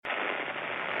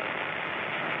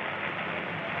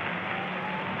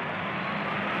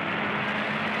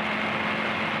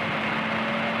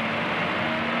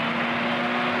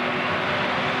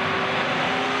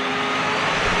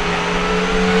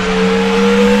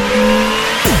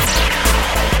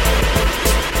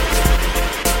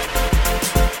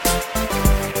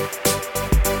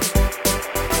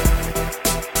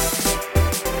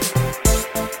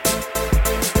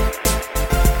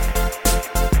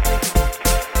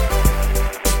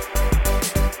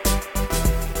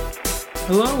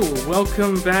Hello,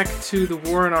 welcome back to The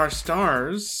War in Our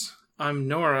Stars. I'm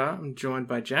Nora, I'm joined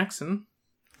by Jackson.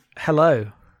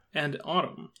 Hello. And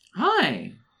Autumn.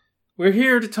 Hi. We're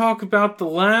here to talk about the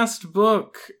last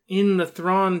book in the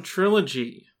Thrawn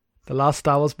Trilogy. The last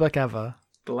Star Wars book ever.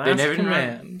 The Last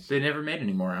Command. They never made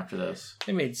any more after this.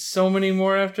 They made so many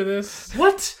more after this.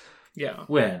 What? Yeah.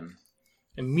 When?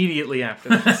 Immediately after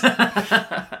this.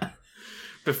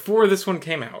 Before this one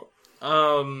came out.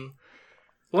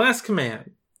 Last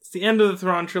Command. It's the end of the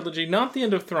Thrawn Trilogy, not the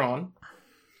end of Thrawn.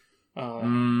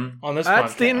 On this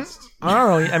podcast.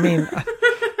 I mean...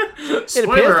 It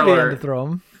appears to be under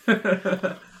Thrawn.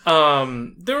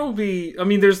 There will be... I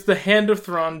mean, there's the Hand of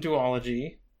Thrawn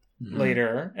duology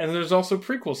later, and there's also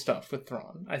prequel stuff with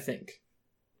Thrawn, I think.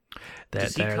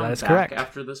 Does he come that's back correct.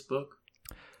 After this book?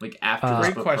 Like, after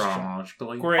this book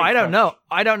chronologically? I don't know.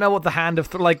 I don't know what the Hand of...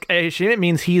 it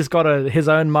means he's got his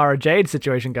own Mara Jade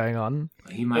situation going on.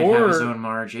 He might have his own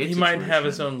Mara Jade situation. He might have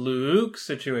his own Luke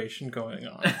situation going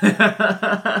on.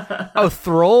 Oh,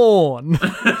 Thrawn!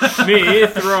 Me,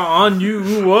 Thrawn,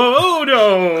 you,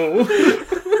 Wodo!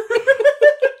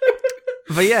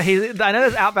 But yeah, I know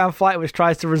there's Outbound Flight, which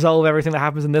tries to resolve everything that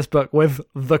happens in this book with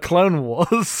the Clone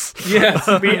Wars. Yes,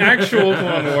 the actual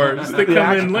Clone Wars that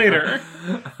come in later.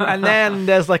 And then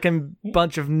there's like a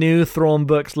bunch of new Thrawn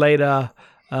books later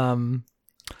that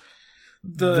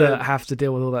have to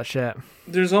deal with all that shit.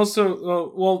 There's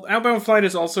also, Outbound Flight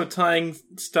is also tying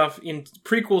stuff in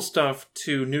prequel stuff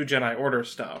to New Jedi Order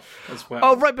stuff as well.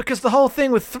 Oh, right, because the whole thing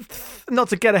with, not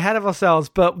to get ahead of ourselves,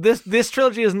 but this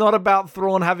trilogy is not about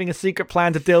Thrawn having a secret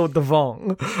plan to deal with the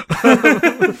Vong.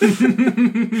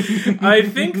 I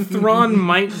think Thrawn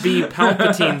might be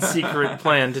Palpatine's secret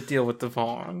plan to deal with the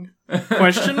Vong.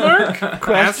 Question mark?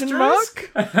 Question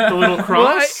mark? The little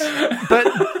cross? But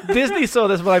Disney saw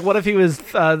this, like, what if he was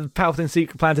Palpatine's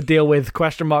secret plan to deal with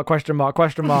question mark? I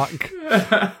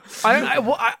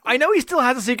know he still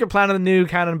has a secret plan in the new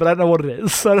canon, but I don't know what it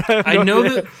is. I know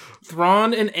that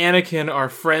Thrawn and Anakin are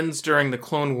friends during the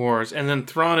Clone Wars, and then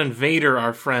Thrawn and Vader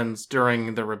are friends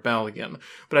during the Rebellion.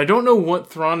 But I don't know what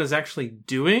Thrawn is actually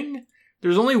doing.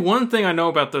 There's only one thing I know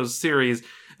about those series,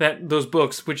 those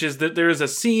books, which is that there is a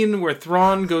scene where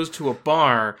Thrawn goes to a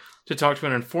bar to talk to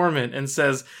an informant and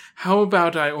says, "How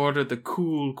about I order the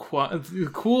cool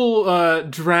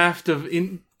draft of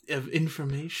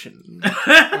information,"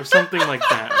 or something like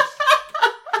that.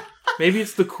 Maybe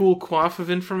it's the cool quaff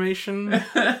of information, or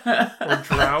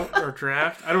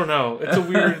draft. I don't know. It's a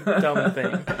weird, dumb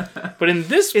thing. But in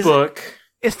this book,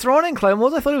 is Thrawn in Clone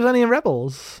Wars? I thought he was only in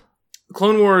Rebels.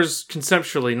 Clone Wars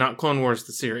conceptually, not Clone Wars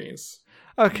the series.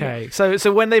 Okay, so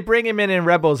when they bring him in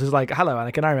Rebels, he's like, "Hello,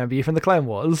 Anakin, I remember you from the Clone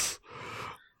Wars."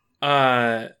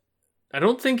 I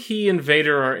don't think he and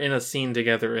Vader are in a scene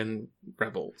together in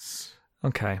Rebels.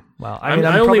 Okay, well, I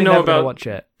only know about watch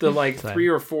it, the 3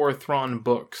 or 4 Thrawn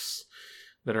books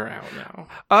that are out now.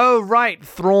 Oh, right,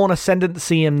 Thrawn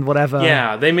Ascendancy and whatever.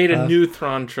 Yeah, they made a new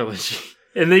Thrawn trilogy,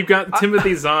 and they've got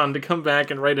Timothy Zahn to come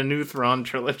back and write a new Thrawn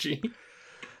trilogy.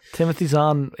 Timothy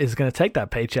Zahn is going to take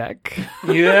that paycheck.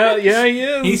 Yeah, he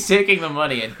is. He's taking the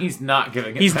money and he's not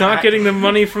giving it He's back. Not getting the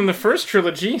money from the first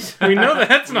trilogy. We know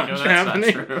that's not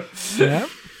happening. Not true. Yeah.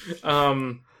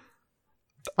 I'm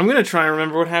going to try and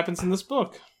remember what happens in this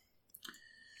book.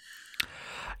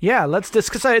 Yeah, let's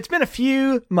discuss. So it's been a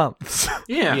few months.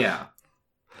 Yeah.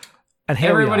 And here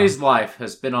everybody's life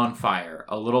has been on fire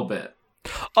a little bit.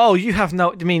 Oh, you have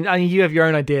no... I mean, you have your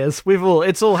own ideas.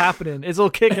 It's all happening. It's all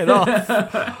kicking off.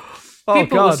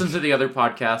 People listen to the other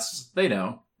podcasts. They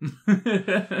know.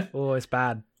 Oh, it's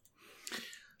bad.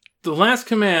 The Last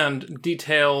Command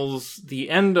details the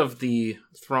end of the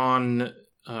Thrawn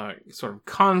sort of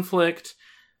conflict.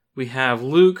 We have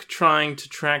Luke trying to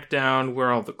track down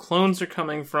where all the clones are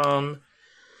coming from.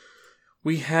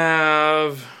 We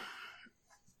have...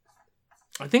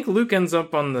 I think Luke ends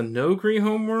up on the Nogri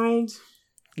homeworld.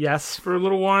 Yes. For a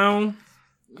little while.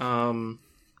 Yeah,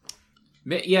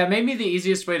 maybe the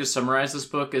easiest way to summarize this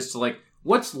book is to,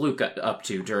 what's Luke up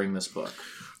to during this book?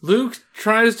 Luke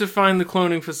tries to find the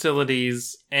cloning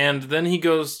facilities, and then he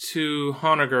goes to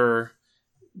Honoghr,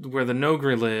 where the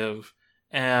Nogri live,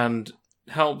 and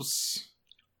helps...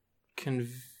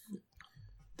 They've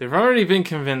already been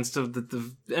convinced that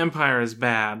the Empire is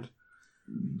bad.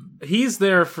 He's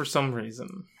there for some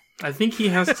reason. I think he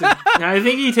has to... I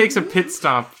think he takes a pit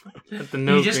stop at the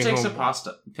Nogri. He just takes a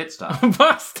pit stop.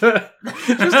 Pasta!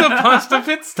 Just a pasta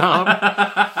pit stop.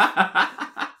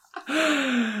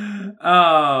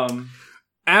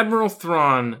 Admiral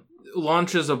Thrawn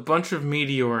launches a bunch of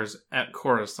meteors at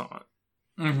Coruscant.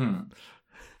 Mm-hmm.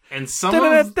 And some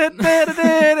of...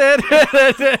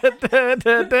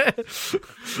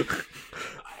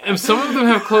 And some of them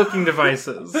have cloaking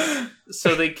devices,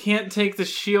 so they can't take the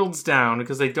shields down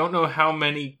because they don't know how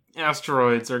many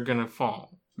asteroids are going to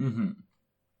fall. Mm-hmm.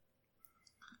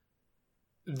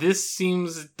 This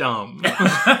seems dumb.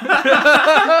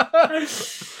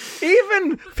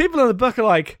 Even people in the book are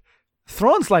like,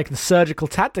 Thrawn's like the surgical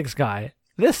tactics guy.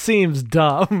 This seems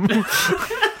dumb.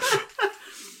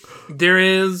 There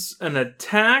is an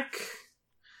attack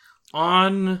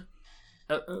on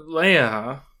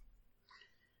Leia,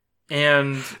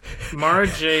 and Mara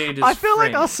Jade is I feel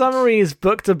like our summaries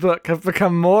book to book have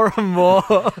become more and more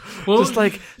just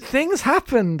like, things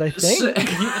happened, I think.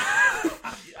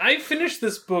 I finished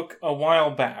this book a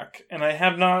while back, and I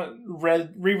have not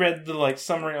reread the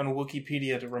summary on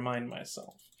Wikipedia to remind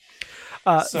myself.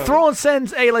 Thrawn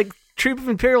sends a troop of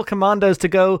Imperial commandos to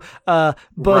go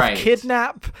both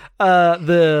kidnap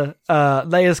the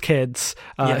Leia's kids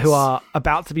who are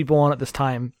about to be born at this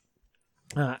time,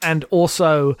 and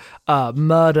also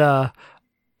murder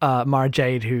Mara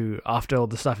Jade, who after all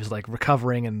the stuff is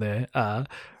recovering in the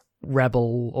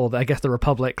rebel, or I guess the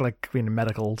Republic,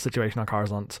 medical situation on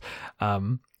Coruscant.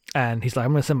 And he's like,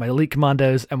 I'm going to send my elite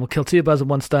commandos and we'll kill two birds with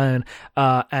one stone.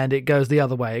 And it goes the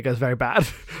other way. It goes very bad.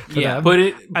 Them.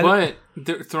 But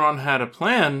Thrawn had a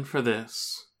plan for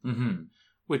this,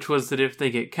 which was that if they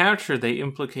get captured, they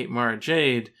implicate Mara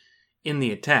Jade in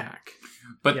the attack.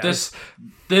 But this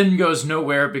then goes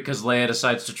nowhere because Leia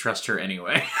decides to trust her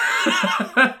anyway.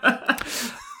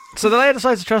 So the Leia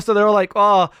decides to trust her. They're all like,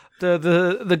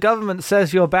 the government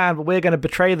says you're bad, but we're going to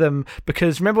betray them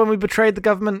because remember when we betrayed the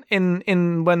government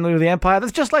in when we were the Empire?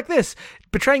 That's just like this.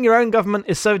 Betraying your own government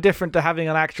is so different to having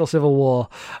an actual civil war.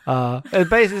 It's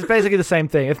basically the same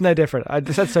thing. It's no different. I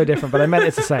said so different, but I meant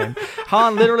it's the same.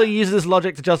 Han literally uses this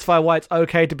logic to justify why it's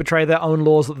okay to betray their own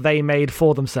laws that they made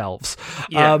for themselves.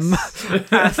 Yes.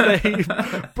 As they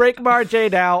break Mara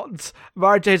Jade out,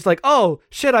 Mara Jade's like, oh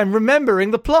shit, I'm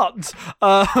remembering the plot.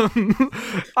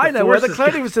 I know where the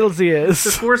cloning facility is.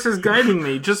 The Force is guiding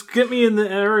me. Just get me in the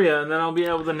area, and then I'll be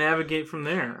able to navigate from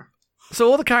there. So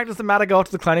all the characters that matter go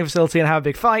to the cloning facility and have a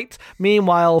big fight.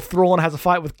 Meanwhile, Thrawn has a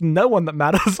fight with no one that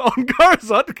matters on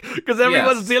Coruscant because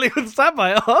everyone's dealing with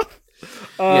Sabayoth.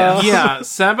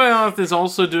 Sabayoth is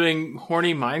also doing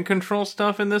horny mind control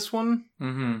stuff in this one.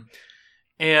 Mm-hmm.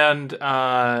 And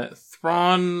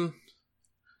Thrawn...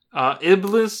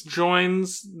 Iblis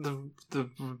joins the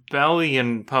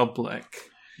rebellion public.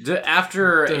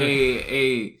 After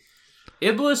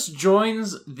Iblis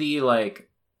joins the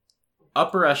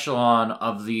upper echelon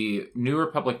of the New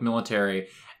Republic military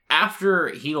after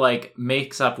he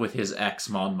makes up with his ex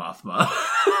Mon Mothma.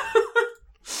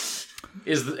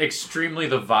 Is extremely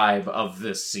the vibe of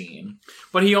this scene.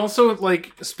 But he also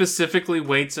specifically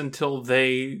waits until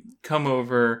they come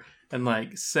over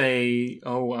and say,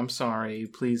 "Oh, I'm sorry.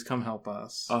 Please come help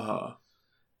us."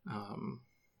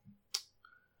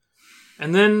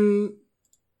 And then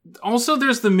also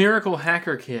there's the miracle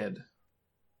hacker kid,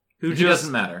 who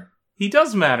doesn't matter. He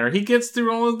does matter. He gets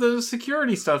through all of the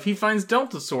security stuff. He finds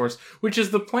Delta Source, which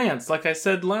is the plants, like I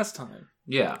said last time.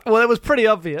 Yeah. Well, it was pretty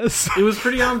obvious. It was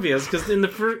pretty obvious because in the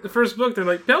first book, they're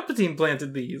like, Palpatine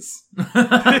planted these.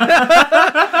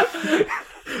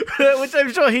 Which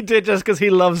I'm sure he did just because he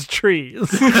loves trees.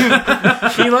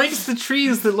 He likes the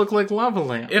trees that look like lava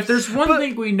lamps. If there's one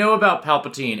thing we know about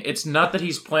Palpatine, it's not that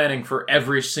he's planning for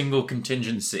every single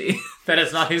contingency. That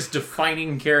is not his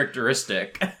defining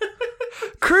characteristic.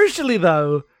 Crucially,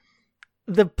 though,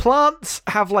 the plants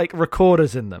have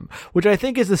recorders in them, which I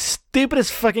think is the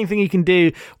stupidest fucking thing you can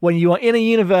do when you are in a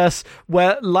universe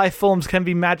where life forms can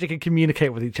be magic and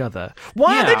communicate with each other.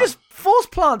 Why aren't they just force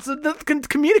plants that can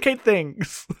communicate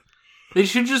things? They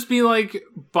should just be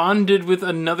bonded with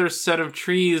another set of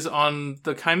trees on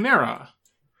the Chimera.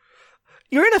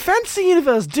 You're in a fantasy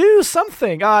universe. Do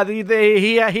something.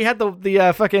 He had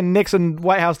the fucking Nixon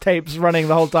White House tapes running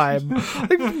the whole time.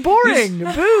 Boring.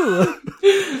 Boo.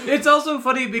 It's also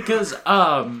funny because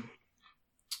on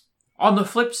the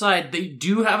flip side, they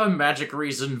do have a magic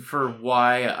reason for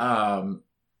why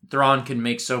Thrawn can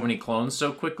make so many clones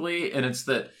so quickly, and it's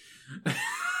that.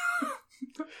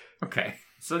 Okay,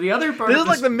 so the other part.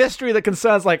 This is the mystery that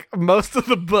concerns most of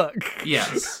the book.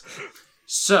 Yes.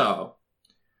 So.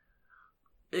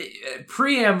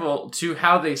 Preamble to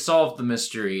how they solved the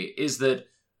mystery is that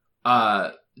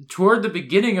toward the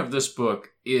beginning of this book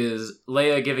is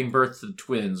Leia giving birth to the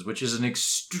twins, which is an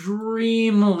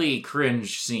extremely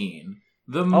cringe scene.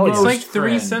 It's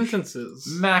 3 sentences.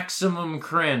 Maximum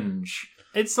cringe.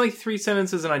 It's 3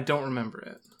 sentences and I don't remember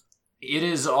it. It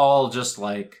is all just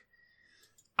I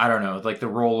don't know, the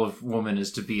role of woman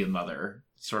is to be a mother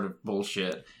sort of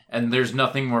bullshit. And there's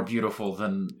nothing more beautiful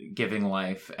than giving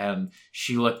life. And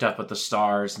she looked up at the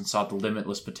stars and saw the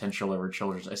limitless potential of her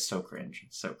children. It's so cringe.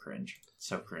 It's so cringe. It's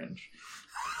so cringe.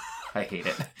 I hate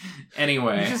it.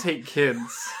 Anyway. You just hate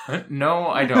kids. No,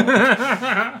 I don't.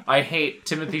 I hate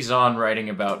Timothy Zahn writing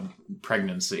about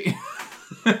pregnancy.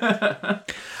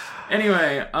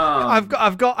 Anyway,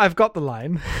 I've got the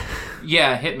line.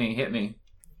 Yeah, hit me.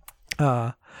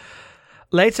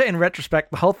 Later, in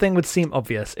retrospect, the whole thing would seem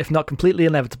obvious, if not completely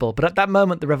inevitable, but at that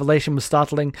moment, the revelation was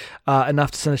startling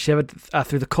enough to send a shiver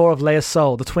through the core of Leia's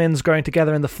soul. The twins, growing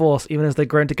together in the Force, even as they'd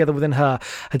grown together within her,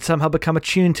 had somehow become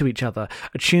attuned to each other,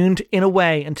 attuned in a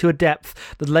way and to a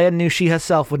depth that Leia knew she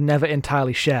herself would never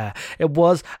entirely share. It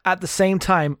was, at the same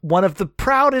time, one of the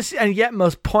proudest and yet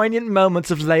most poignant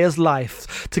moments of Leia's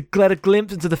life, to get a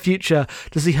glimpse into the future,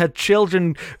 to see her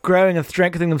children growing and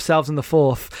strengthening themselves in the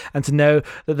Force, and to know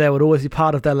that there would always be part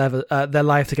of their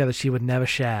life together she would never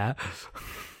share.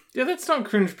 Yeah, that's not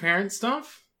cringe parent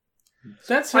stuff.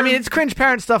 That's her... I mean, it's cringe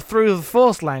parent stuff through the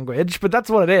Force language, but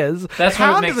that's what it is. That's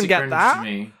what it makes it cringe to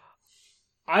me.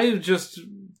 I just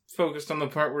focused on the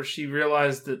part where she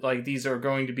realized that like these are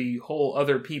going to be whole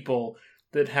other people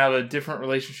that have a different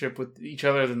relationship with each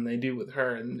other than they do with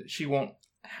her, and she won't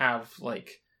have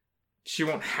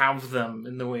them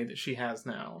in the way that she has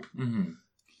now. Mm-hmm.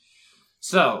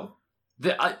 So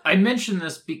I mention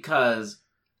this because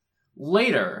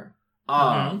later,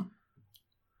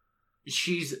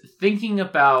 she's thinking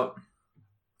about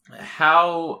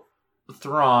how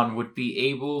Thrawn would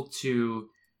be able to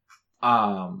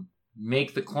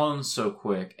make the clones so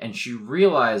quick, and she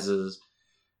realizes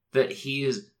that he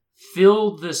has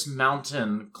filled this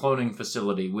mountain cloning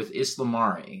facility with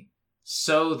Islamari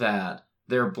so that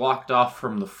they're blocked off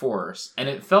from the Force, and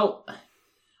it felt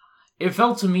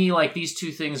to me like these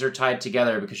two things are tied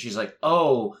together because she's like,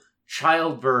 oh,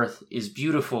 childbirth is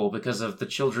beautiful because of the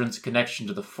children's connection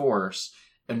to the Force,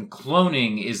 and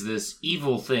cloning is this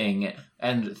evil thing,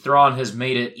 and Thrawn has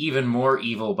made it even more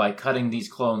evil by cutting these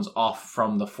clones off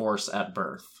from the Force at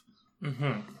birth.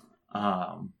 Mm-hmm.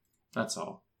 That's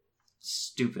all.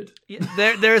 Stupid.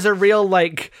 There's a real,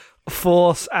 like,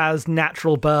 Force as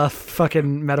natural birth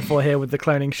fucking metaphor here with the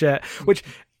cloning shit, which...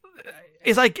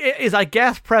 is I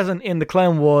guess present in the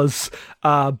Clone Wars,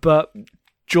 but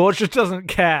George just doesn't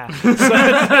care. So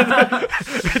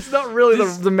it's not really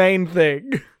the main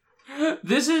thing.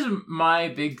 This is my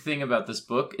big thing about this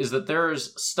book, is that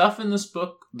there's stuff in this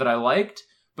book that I liked,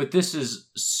 but this is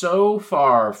so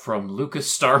far from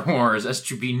Lucas Star Wars as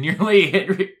to be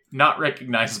nearly not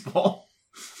recognizable.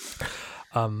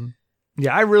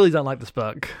 Yeah, I really don't like this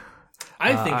book.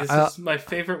 I think this is my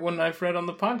favorite one I've read on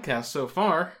the podcast so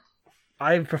far.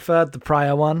 I preferred the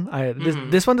prior one.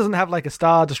 This one doesn't have like a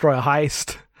Star Destroyer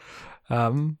heist.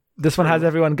 This one has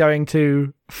everyone going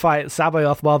to fight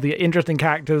Sabayoth while the interesting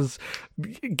characters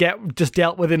get just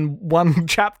dealt with in one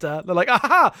chapter. They're like,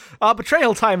 aha, our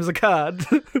betrayal time has occurred.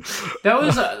 That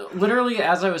was literally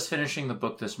as I was finishing the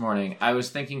book this morning, I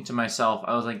was thinking to myself,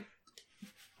 I was like,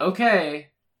 okay,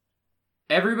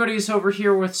 everybody's over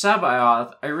here with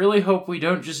Sabayoth. I really hope we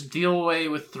don't just deal away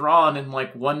with Thrawn in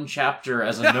like one chapter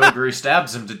as a Nogru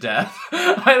stabs him to death.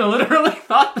 I literally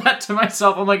thought that to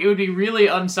myself. I'm like, it would be really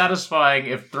unsatisfying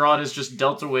if Thrawn is just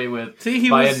dealt away with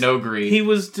by a Nogri. He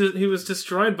was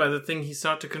destroyed by the thing he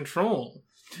sought to control.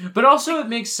 But also it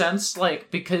makes sense,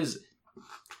 like, because...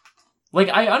 like,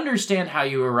 I understand how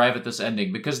you arrive at this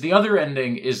ending, because the other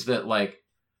ending is that, like,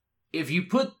 if you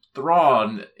put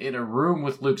Thrawn in a room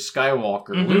with Luke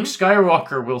Skywalker, Luke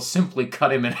Skywalker will simply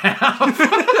cut him in half.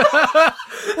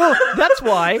 Well, that's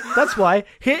why.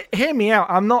 Hear me out.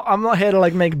 I'm not here to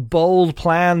like make bold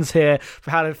plans here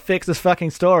for how to fix this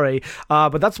fucking story.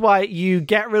 But that's why you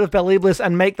get rid of Bel Iblis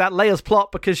and make that Leia's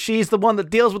plot, because she's the one that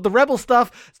deals with the rebel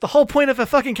stuff. It's the whole point of her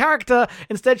fucking character.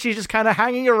 Instead, she's just kind of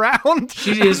hanging around.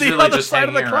 She is really just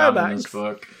hanging around in this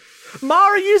book.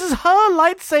 Mara uses her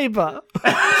lightsaber.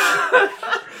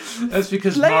 That's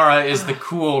because Mara is the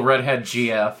cool redhead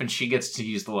GF, and she gets to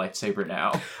use the lightsaber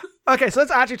now. Okay, so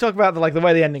let's actually talk about the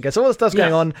way the ending goes. So all the stuff's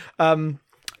going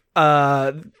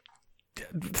on.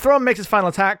 Thrawn makes his final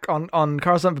attack on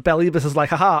Coruscant, but Bel Iblis is like,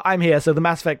 haha, I'm here, so the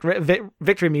Mass Effect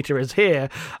victory meter is here.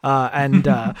 And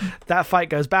that fight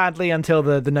goes badly until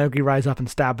the Nogri rise up and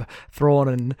stab Thrawn,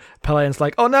 and Pellaeon's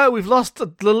like, oh no, we've lost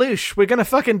Lelouch, we're gonna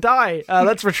fucking die,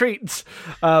 let's retreat.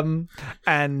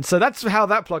 And so that's how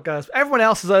that plot goes. Everyone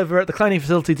else is over at the cloning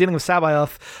facility dealing with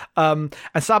Sabayoth, and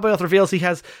Sabayoth reveals he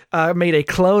has made a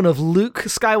clone of Luke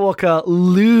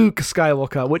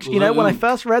Skywalker, which, you know, when I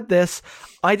first read this,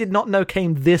 I did not know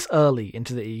came this early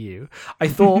into the EU. I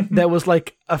thought there was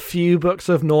like a few books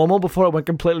of normal before it went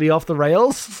completely off the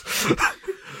rails.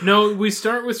 No, we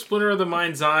start with Splinter of the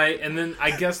Mind's Eye, and then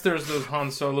I guess there's those Han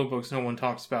Solo books no one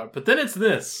talks about. But then it's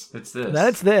this. Then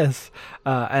it's this.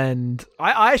 And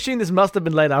I assume this must have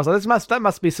been later. I was like, that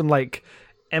must be some like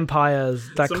Empire's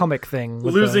comic thing.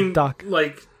 With losing,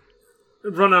 like,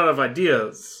 run out of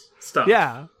ideas stuff.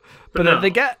 Yeah. But no.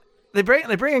 They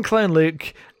bring in Clone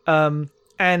Luke,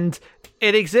 and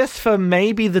it exists for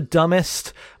maybe the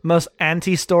dumbest, most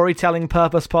anti-storytelling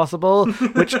purpose possible,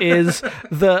 which is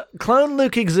that Clone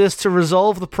Luke exists to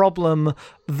resolve the problem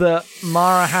that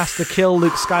Mara has to kill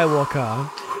Luke Skywalker.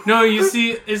 No, you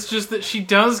see, it's just that she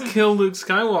does kill Luke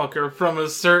Skywalker from a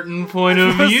certain point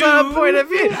of view. And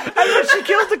then she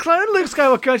kills the clone Luke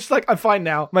Skywalker, and she's like, I'm fine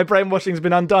now. My brainwashing's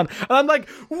been undone. And I'm like,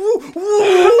 conflict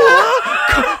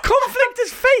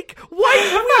is fake. Why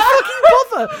did we fucking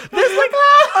bother? There's like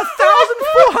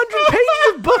 1,400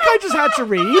 pages of book I just had to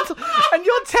read, and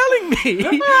you're telling me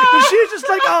that she was just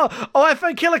like, oh, if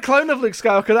I kill a clone of Luke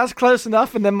Skywalker, that's close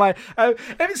enough. And then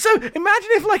so imagine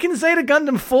if like in Zeta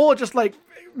Gundam 4, just like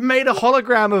made a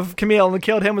hologram of Camille and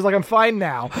killed him, was like, I'm fine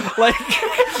now. Like,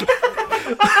 that's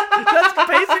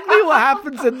basically what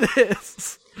happens in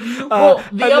this. Well,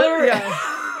 the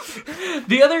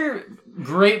other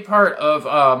great part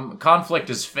of conflict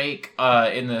is fake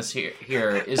in this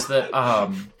here is that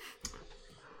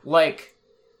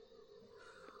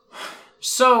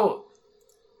so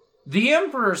the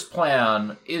Emperor's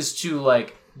plan is to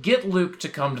like get Luke to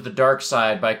come to the dark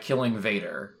side by killing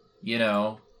Vader, you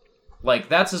know? Like,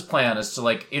 that's his plan, is to,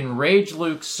 like, enrage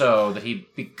Luke so that he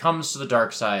comes to the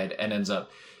dark side and ends up.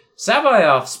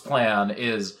 Sabayoth's plan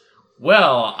is,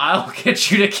 well, I'll get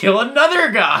you to kill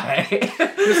another guy.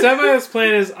 The Sabayoth's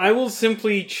plan is, I will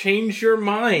simply change your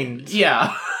mind.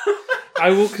 Yeah.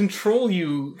 I will control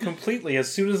you completely.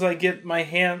 As soon as I get my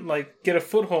hand, like, get a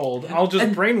foothold, I'll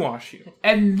just brainwash you.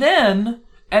 And then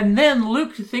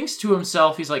Luke thinks to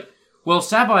himself, he's like, well,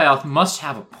 Sabayoth must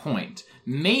have a point.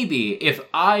 Maybe if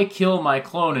I kill my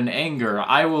clone in anger,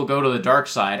 I will go to the dark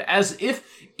side. As if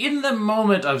in the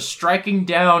moment of striking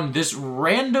down this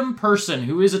random person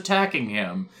who is attacking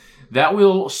him, that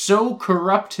will so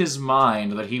corrupt his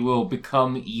mind that he will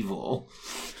become evil.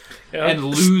 Yep. And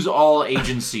lose all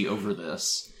agency over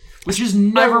this. Which is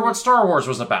never what Star Wars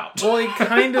was about. Well, it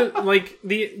kind of, like,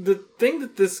 the thing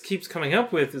that this keeps coming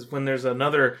up with is when there's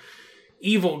another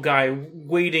evil guy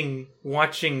waiting,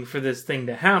 watching for this thing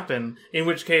to happen, in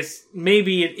which case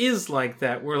maybe it is like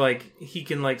that, where like he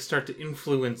can like start to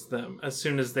influence them as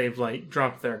soon as they've like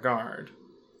dropped their guard.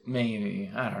 Maybe.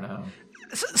 I don't know.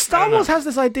 Star Wars has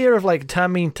this idea of like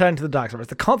turn to the dark side. It's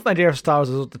the constant idea of Star Wars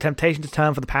is the temptation to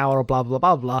turn for the power or blah blah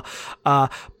blah blah.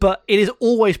 But it is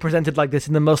always presented like this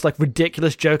in the most like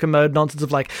ridiculous Joker mode nonsense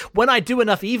of like, when I do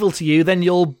enough evil to you, then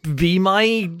you'll be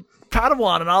my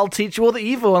Padawan and I'll teach you all the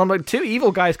evil. And I'm like, two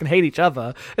evil guys can hate each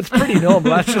other. It's pretty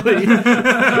normal, actually.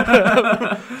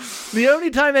 The only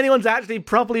time anyone's actually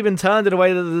properly been turned in a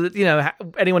way that, you know,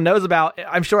 anyone knows about,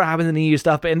 I'm sure it happens in the EU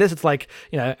stuff, but in this it's like,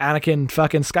 you know, Anakin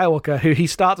fucking Skywalker, who he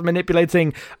starts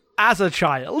manipulating as a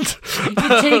child.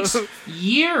 It takes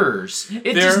years.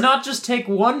 It does not just take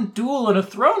one duel in a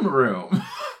throne room.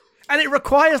 And it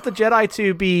requires the Jedi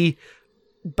to be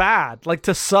bad, like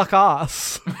to suck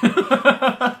ass.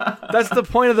 That's the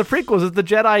point of the prequels, is the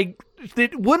Jedi.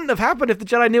 It wouldn't have happened if the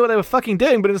Jedi knew what they were fucking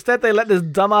doing, but instead they let this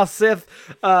dumbass Sith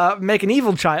make an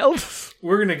evil child.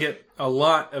 We're gonna get a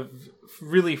lot of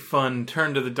really fun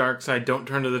turn to the dark side, don't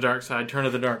turn to the dark side, turn to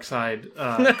the dark side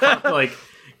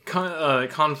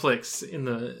conflicts in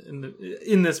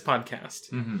this podcast.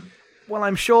 Mm-hmm. Well,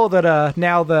 I'm sure that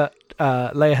now that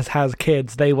Leia has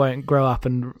kids, they won't grow up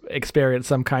and experience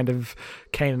some kind of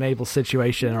Cain and Abel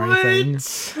situation or anything.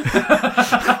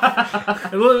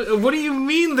 What do you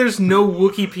mean there's no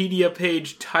Wikipedia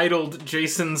page titled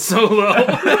Jason Solo?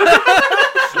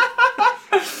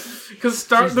 Because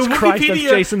the Christ, Wikipedia...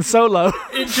 that's Jason Solo.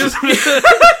 It just...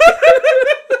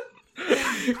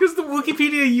 Because the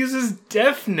Wikipedia uses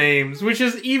death names, which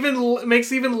is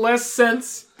makes even less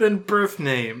sense than birth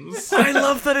names. I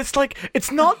love that it's like,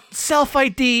 it's not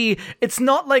self-ID, it's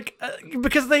not like,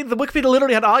 because the Wikipedia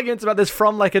literally had arguments about this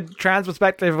from like a trans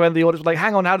perspective when the audience was like,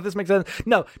 hang on, how did this make sense?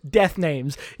 No, death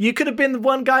names. You could have been the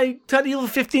one guy turned evil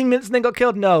for 15 minutes and then got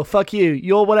killed. No, fuck you.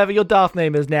 You're whatever your Darth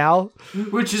name is now.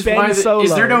 Which is Ben why, Solo.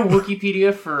 Is there no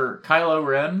Wikipedia for Kylo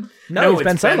Ren? No, it's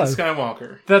Ben Solo.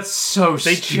 Skywalker. That's so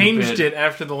They stupid. changed it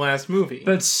after the last movie.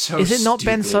 That's so Is it not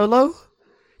stupid. Ben Solo?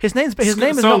 His name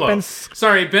is Solo. not Ben.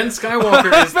 Sorry, Ben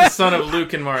Skywalker is the son of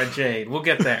Luke and Mara Jade. We'll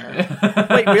get there.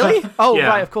 Wait, really? Oh, Yeah.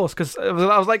 right, of course. Because I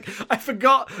was like, I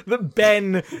forgot that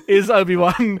Ben is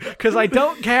Obi-Wan because I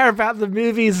don't care about the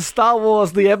movies Star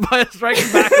Wars, The Empire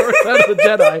Strikes Back, or Return of the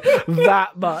Jedi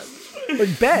that much.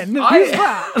 Like, Ben? Who's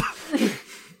that?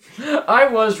 I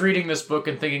was reading this book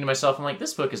and thinking to myself, I'm like,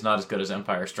 this book is not as good as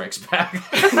Empire Strikes Back.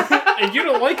 And you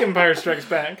don't like Empire Strikes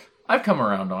Back. I've come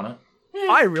around on it.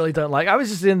 I really don't like. I was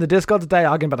just in the Discord today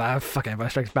arguing about that. Fucking Empire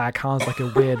Strikes Back. Han's like a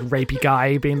weird rapey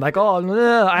guy, being like,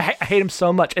 "Oh, I hate him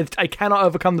so much. I cannot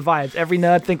overcome the vibes. Every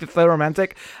nerd thinks it's so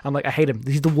romantic. I'm like, I hate him.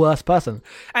 He's the worst person."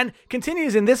 And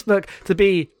continues in this book to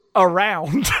be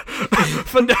around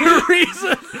for no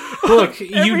reason. Look,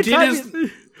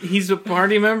 he's a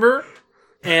party member,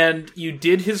 and you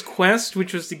did his quest,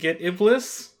 which was to get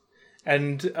Iblis,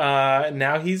 and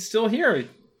now he's still here.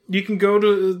 You can go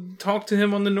to talk to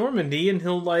him on the Normandy, and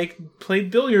he'll, play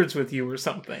billiards with you or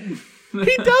something.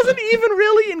 He doesn't even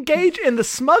really engage in the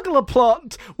smuggler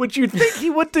plot, which you'd think he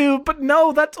would do, but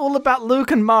no, that's all about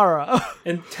Luke and Mara.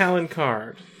 And Talon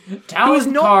Card.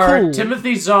 Talon not Card, cool.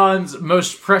 Timothy Zahn's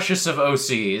most precious of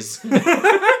OCs.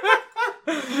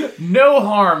 No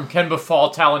harm can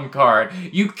befall Talon Card.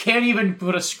 You can't even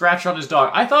put a scratch on his dog.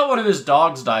 I thought one of his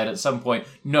dogs died at some point.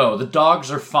 No, the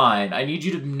dogs are fine. I need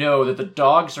you to know that the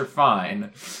dogs are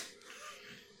fine.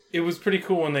 It was pretty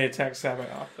cool when they attacked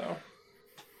Sabaoth, though.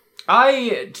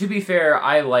 To be fair,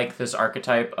 I like this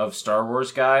archetype of Star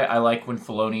Wars guy. I like when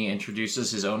Filoni introduces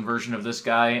his own version of this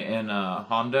guy in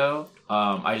Hondo.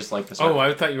 I just like this archetype.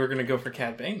 I thought you were going to go for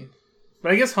Cad Bane.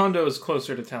 But I guess Hondo is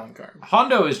closer to Talon Card.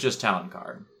 Hondo is just Talon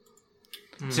Card.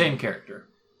 Same character.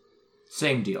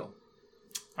 Same deal.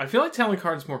 I feel like Talon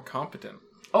Card's more competent.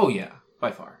 Oh yeah,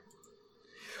 by far.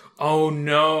 Oh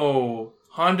no.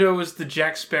 Hondo is the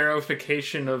Jack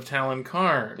Sparrowification of Talon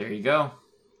Card. There you go.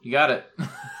 You got it.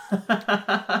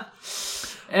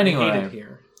 Anyway. Anyway. I hate it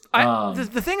here.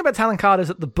 The thing about Talon Card is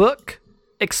that the book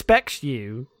expects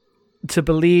you to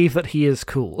believe that he is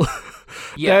cool.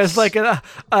 Yes. There's like a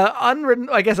unwritten,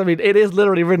 it is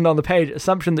literally written on the page,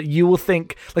 assumption that you will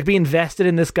think, be invested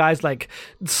in this guy's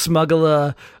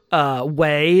smuggler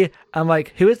way. I'm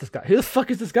like, who is this guy? Who the fuck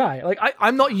is this guy?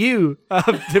 I'm not you,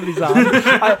 Timothy Zahn.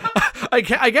 I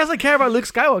guess I care about Luke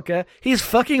Skywalker. He's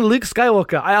fucking Luke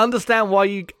Skywalker. I understand why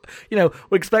you would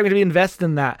expect me to be invested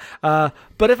in that.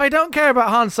 But if I don't care about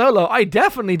Han Solo, I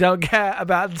definitely don't care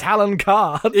about Talon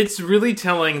Card. It's really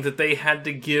telling that they had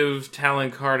to give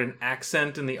Talon Card an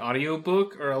accent in the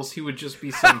audiobook, or else he would just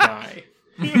be some guy.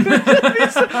 He's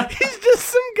just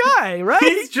some guy, right?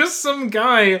 He's just some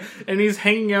guy, and he's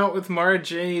hanging out with Mara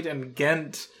Jade and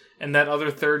Gent and that other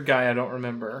third guy I don't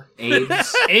remember.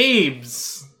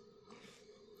 Abes.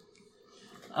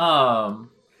 Star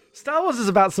Wars is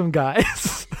about some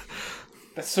guys.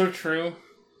 That's so true.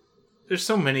 There's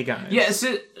so many guys. Yeah,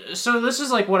 so this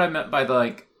is what I meant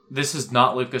by this is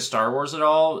not Lucas Star Wars at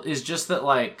all, is just that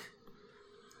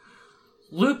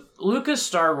Lucas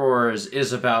Star Wars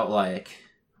is about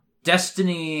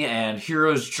destiny and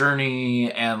hero's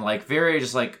journey and very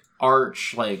just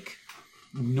arch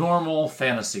normal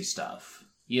fantasy stuff.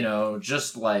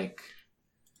 Just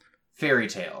fairy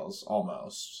tales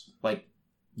almost.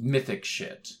 Mythic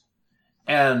shit.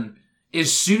 And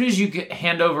as soon as you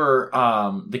hand over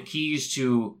the keys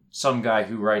to some guy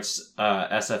who writes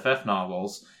SFF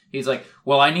novels, he's like,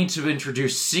 well, I need to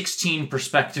introduce 16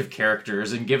 perspective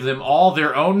characters and give them all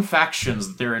their own factions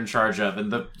that they're in charge of.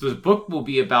 And the book will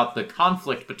be about the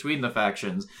conflict between the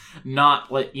factions, not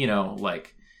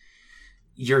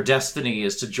your destiny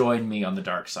is to join me on the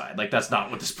dark side. That's not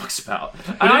what this book's about.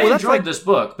 And I enjoyed this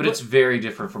book, but it's very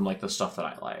different from the stuff that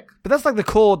I like. But that's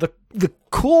the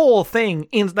core thing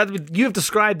in that you've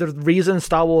described the reason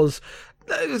Star Wars,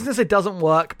 I was gonna say doesn't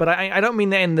work, but I don't mean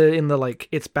that in the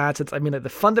it's bad sense. I mean the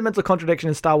fundamental contradiction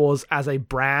in Star Wars as a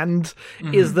brand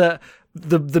is that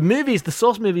the movies, the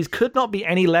source movies, could not be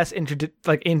any less interested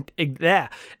in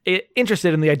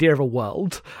the idea of a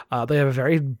world. They have a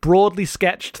very broadly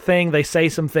sketched thing. They say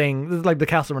something like the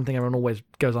Castle Run thing everyone always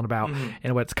goes on about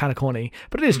in a way it's kind of corny,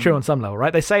 but it is true on some level,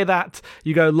 right? They say that,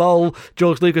 you go, lol,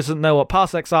 George Lucas doesn't know what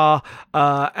parsecs are,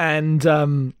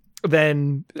 and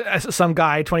then some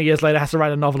guy 20 years later has to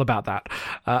write a novel about that.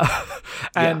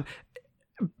 And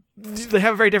they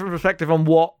have a very different perspective on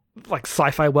what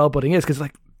sci-fi world-building is, because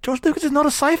George Lucas is not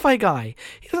a sci-fi guy.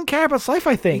 He doesn't care about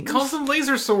sci-fi things. He calls them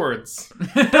laser swords.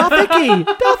 Darth Icky!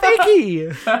 Darth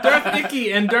Icky! Darth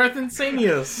Icky and Darth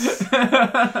Insanius.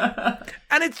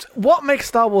 And it's what makes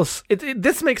Star Wars.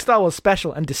 This makes Star Wars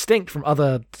special and distinct from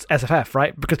other SFF,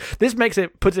 right? Because this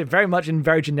puts it very much in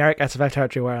very generic SFF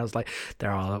territory, where I was like, there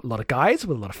are a lot of guys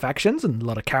with a lot of factions and a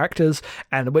lot of characters,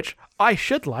 and which I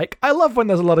should like. I love when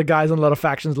there's a lot of guys and a lot of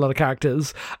factions, a lot of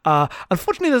characters.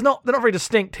 Unfortunately, they're not very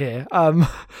distinct here.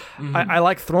 I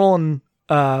like Thrawn.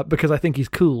 Because I think he's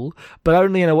cool, but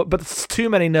only but too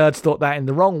many nerds thought that in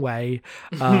the wrong way.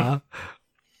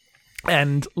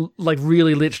 And like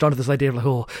really latched onto this idea of like,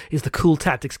 oh, he's the cool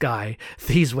tactics guy.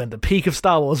 He's when the peak of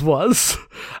Star Wars was.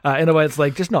 In a way, it's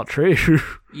like just not true.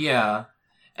 Yeah,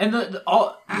 and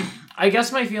I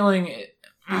guess my feeling,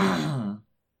 and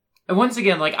once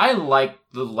again, like I like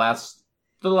the last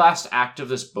act of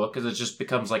this book because it just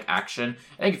becomes like action.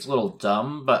 I think it's a little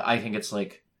dumb, but I think it's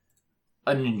like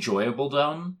an enjoyable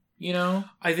dumb. You know,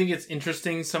 I think it's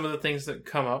interesting some of the things that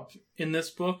come up in this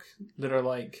book that are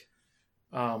like,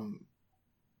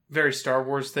 very Star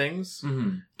Wars things.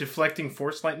 Mm-hmm. Deflecting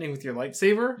force lightning with your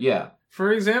lightsaber. Yeah.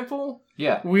 For example.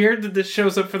 Yeah. Weird that this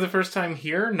shows up for the first time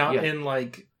here, not in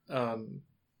like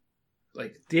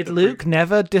Did Luke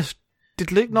never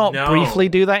did Luke not briefly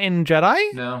do that in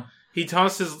Jedi? No. He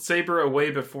tossed his saber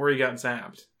away before he got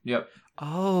zapped. Yep.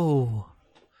 Oh.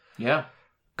 Yeah.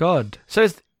 God. So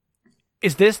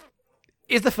is this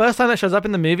the first time that shows up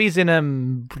in the movies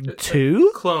in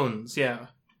 2? Clones, yeah.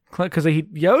 Because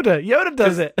Yoda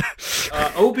does it.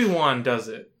 Obi-Wan does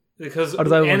it. Because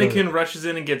Anakin rushes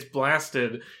in and gets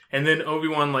blasted, and then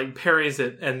Obi-Wan like parries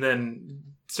it and then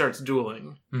starts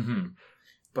dueling. Mm-hmm.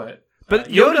 But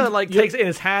Yoda like takes it in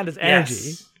his hand as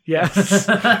energy. Yes.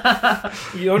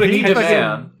 Yoda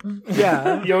demand.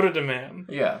 Yeah. Yoda demand.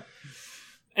 Yeah.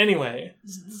 Anyway,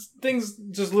 things,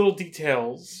 just little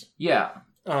details. Yeah.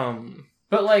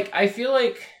 But like, I feel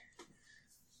like,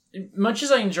 much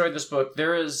as I enjoyed this book,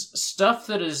 there is stuff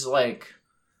that is like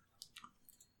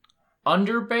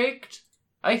underbaked,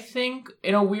 I think,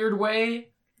 in a weird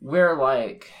way, where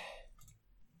like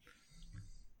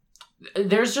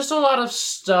there's just a lot of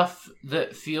stuff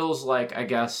that feels like, I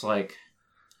guess, like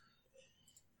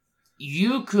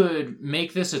you could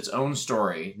make this its own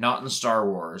story, not in Star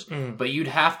Wars, but you'd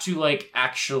have to like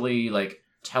actually like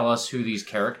tell us who these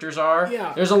characters are.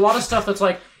 Yeah. There's a lot of stuff that's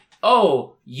like,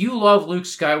 oh, you love Luke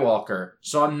Skywalker,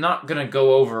 so I'm not going to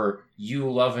go over you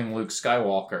loving Luke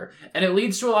Skywalker. And it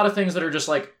leads to a lot of things that are just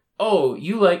like, oh,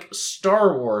 you like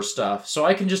Star Wars stuff, so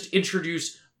I can just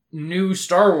introduce new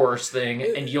Star Wars thing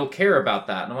and you'll care about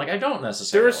that. And I'm like, I don't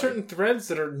necessarily. There are certain threads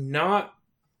that are not...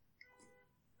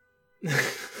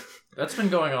 That's been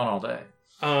going on all day.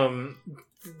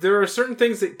 There are certain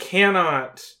things that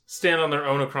cannot stand on their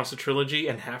own across a trilogy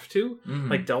and have to,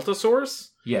 like Delta Source.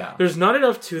 Yeah. There's not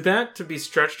enough to that to be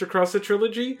stretched across a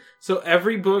trilogy, so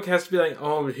every book has to be like,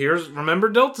 oh, remember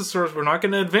Delta Source, we're not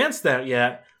going to advance that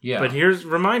yet, but here's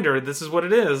reminder, this is what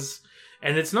it is.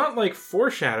 And it's not like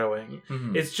foreshadowing.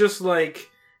 Mm-hmm. It's just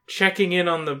like checking in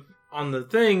on the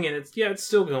thing, and it's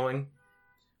still going.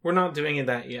 We're not doing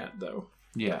that yet, though.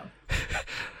 Yeah.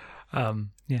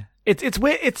 Yeah. It's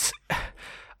weird.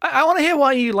 I want to hear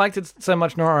why you liked it so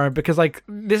much, Nora, because like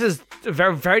this is a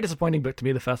very, very disappointing book to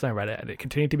me the first time I read it, and it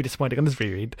continued to be disappointing on this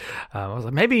reread. I was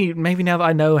like, maybe now that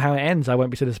I know how it ends, I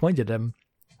won't be so disappointed.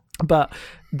 But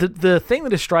the thing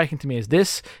that is striking to me is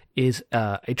this is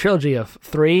a trilogy of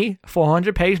 3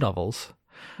 400-page novels.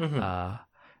 Mm-hmm.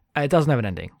 It doesn't have an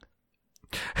ending.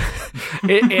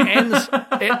 It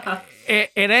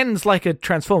ends like a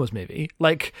Transformers movie.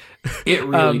 Like it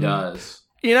really does.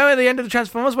 You know, at the end of the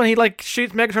Transformers, when he like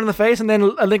shoots Megatron in the face, and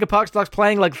then Linkin Park starts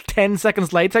playing like 10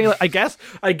 seconds later, and you're like,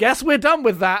 I guess we're done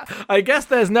with that. I guess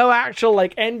there's no actual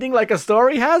like ending like a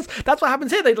story has. That's what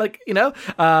happens here. They like, you know,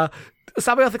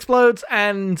 Sabaoth explodes,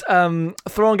 and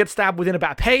Thrawn gets stabbed within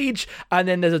about a page, and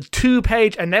then there's a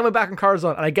 2-page, and then we're back on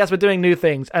Coruscant, and I guess we're doing new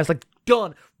things, and it's like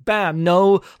done. Bam,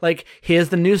 no, like, here's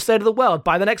the new state of the world.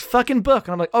 Buy the next fucking book.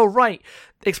 And I'm like, oh, right.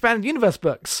 Expanded Universe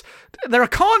books. They're a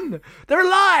con. They're a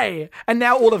lie. And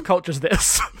now all of culture's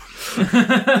this.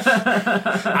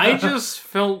 I just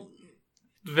felt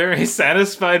very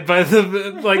satisfied by the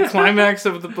like climax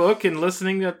of the book and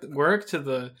listening at work to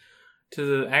the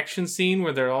action scene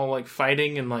where they're all like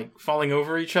fighting and like falling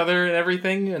over each other and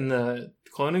everything in the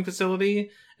cloning facility.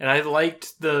 And I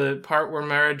liked the part where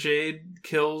Mara Jade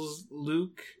kills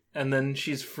Luke, and then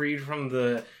she's freed from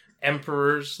the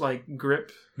Emperor's like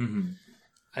grip. Mm-hmm.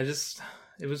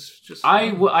 It was just.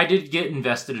 I did get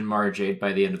invested in Mara Jade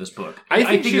by the end of this book. I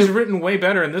think she's written way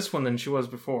better in this one than she was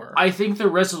before. I think the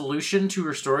resolution to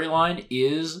her storyline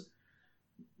is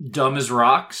dumb as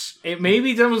rocks. It may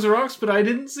be dumb as rocks, but I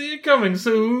didn't see it coming. So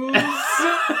who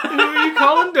are you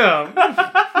calling dumb?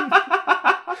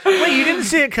 Wait, you didn't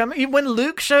see it coming. When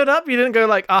Luke showed up, you didn't go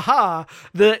like, aha,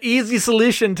 the easy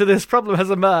solution to this problem has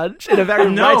emerged in a very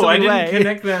No, I way. didn't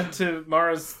connect that to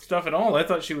Mara's stuff at all. I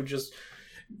thought she would just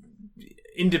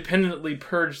independently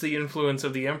purge the influence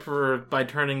of the Emperor by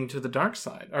turning to the dark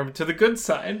side, or to the good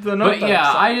side.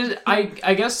 Side.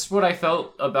 I guess what I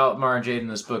felt about Mara Jade in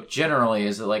this book generally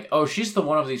is that, like, oh, she's the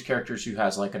one of these characters who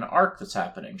has, like, an arc that's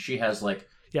happening. She has, like,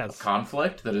 a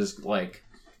conflict that is, like,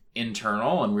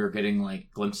 internal, and we were getting,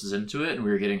 like, glimpses into it, and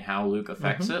we were getting how Luke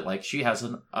affects it. Like, she has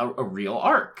a real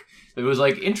arc that was,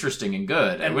 like, interesting and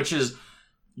good, and which is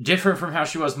different from how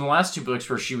she was in the last two books,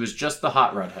 where she was just the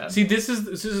hot redhead. See, this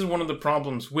is one of the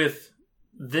problems with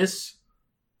this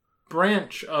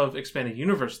branch of expanded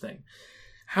universe thing.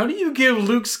 How do you give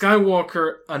Luke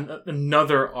Skywalker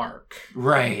another arc?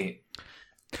 Right.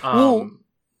 Well,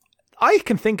 I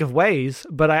can think of ways,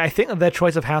 but I think that their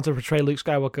choice of how to portray Luke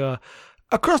Skywalker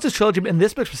across this trilogy, in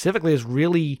this book specifically, is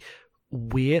really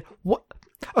weird. What?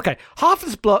 Okay, half of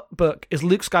this book is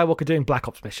Luke Skywalker doing Black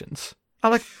Ops missions.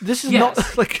 I'm like, this is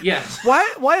not like. Yes.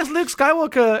 Why is Luke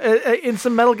Skywalker in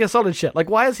some Metal Gear Solid shit?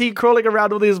 Like, why is he crawling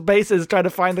around all these bases trying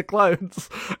to find the clones?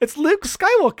 It's Luke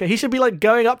Skywalker. He should be like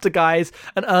going up to guys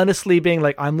and earnestly being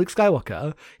like, "I'm Luke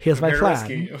Skywalker. Here's my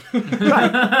plan."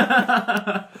 Right.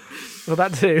 Well,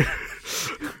 that too.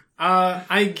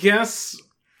 I guess.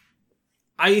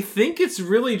 I think it's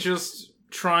really just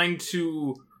trying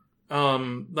to,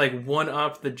 like, one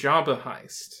up the Jabba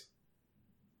heist.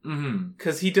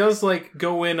 Because he does, like,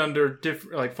 go in under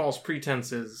different, like, false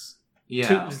pretenses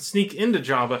to sneak into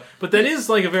Jabba, but that is,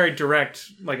 like, a very direct,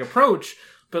 like, approach.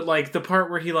 But, like, the part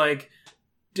where he, like,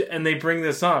 and they bring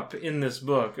this up in this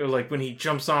book, or, like, when he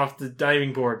jumps off the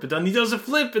diving board, but then he does a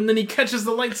flip, and then he catches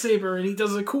the lightsaber, and he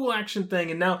does a cool action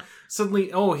thing, and now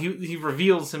suddenly, he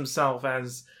reveals himself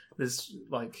as this,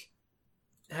 like,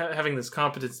 having this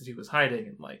competence that he was hiding,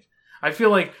 and, like, I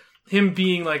feel like him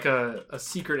being, like, a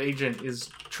secret agent is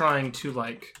trying to,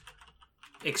 like,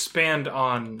 expand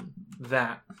on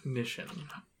that mission.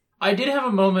 I did have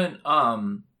a moment,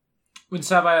 when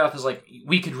Sabayoth is like,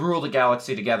 we could rule the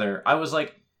galaxy together. I was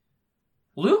like,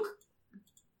 Luke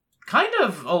kind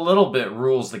of a little bit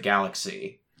rules the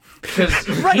galaxy. Because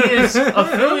he is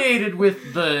affiliated with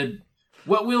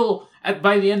what will,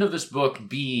 by the end of this book,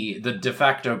 be the de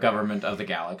facto government of the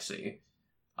galaxy.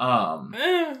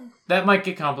 That might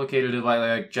get complicated by,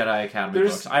 like, Jedi Academy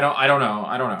books. I don't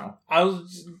know.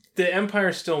 The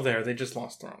Empire's still there. They just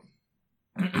lost Thrawn.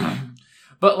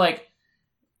 But, like,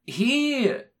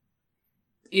 he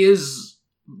is,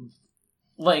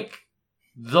 like,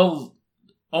 the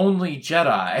only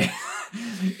Jedi.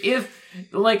 If,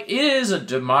 like, it is a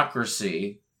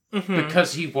democracy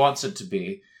because he wants it to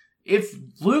be. If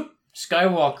Luke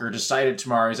Skywalker decided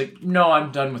tomorrow, he's like, no,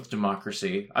 I'm done with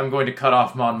democracy. I'm going to cut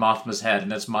off Mon Mothma's head, and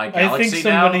that's my galaxy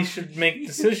now. I think somebody should make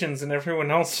decisions, and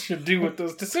everyone else should do what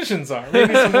those decisions are.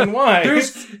 Maybe someone wise.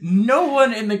 There's no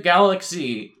one in the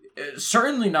galaxy,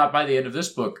 certainly not by the end of this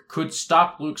book, could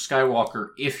stop Luke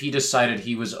Skywalker if he decided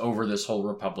he was over this whole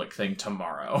Republic thing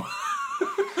tomorrow.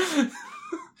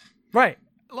 Right.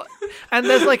 And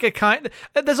there's like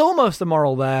there's almost a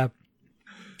moral there.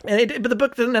 But the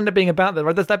book doesn't end up being about that,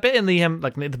 right? There's that bit in the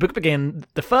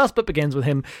the first book begins with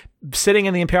him sitting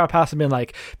in the Imperial Palace and being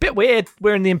like, bit weird,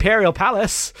 we're in the Imperial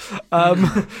Palace.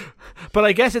 But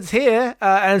I guess it's here,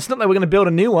 and it's not like we're going to build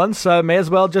a new one, so may as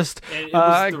well just... It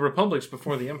was the Republics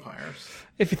before the Empires.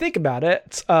 If you think about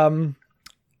it,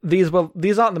 these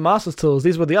aren't the Master's tools,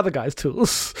 these were the other guy's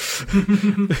tools.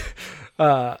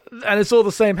 And it's all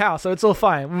the same house, so it's all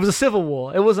fine. It was a civil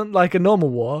war. It wasn't like a normal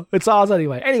war. It's ours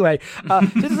anyway. Anyway, but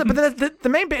the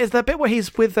main bit is the bit where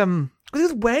he's with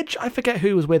was it Wedge? I forget who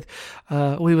he was with.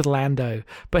 We with Lando,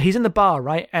 but he's in the bar,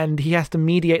 right? And he has to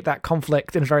mediate that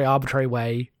conflict in a very arbitrary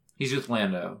way. He's with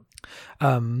Lando.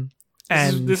 And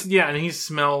he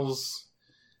smells.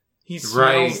 He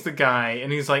smells the guy,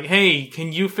 and he's like, "Hey,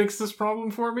 can you fix this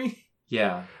problem for me?"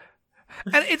 Yeah.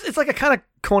 And it's like a kind of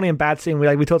corny and bad scene.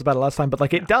 We talked about it last time, but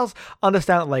like it does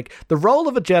understand that like the role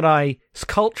of a Jedi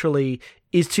culturally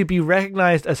is to be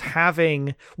recognized as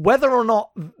having, whether or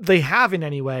not they have in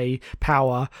any way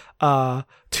power,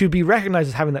 to be recognized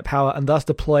as having that power and thus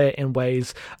deploy it in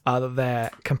ways that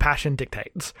their compassion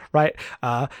dictates, right?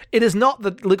 It is not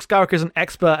that Luke Skywalker is an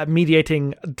expert at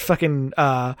mediating fucking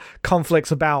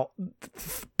conflicts about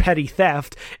petty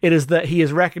theft. It is that he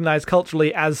is recognized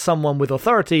culturally as someone with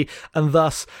authority, and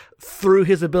thus through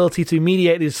his ability to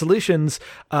mediate these solutions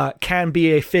can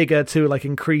be a figure to like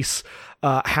increase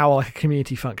how like a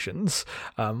community functions,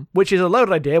 which is a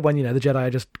loaded idea when the Jedi are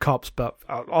just cops, but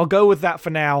I'll go with that for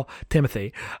now,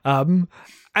 Timothy. And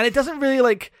it doesn't really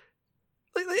like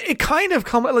it kind of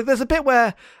like there's a bit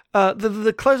where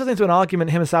the closest thing to an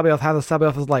argument him and Sabaoth have,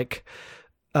 Sabaoth is like,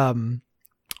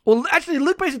 well, actually,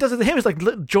 Luke basically does it to him. He's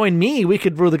like, join me, we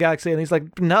could rule the galaxy. And he's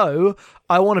like, no,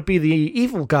 I want to be the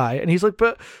evil guy. And he's like,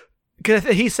 but... Cause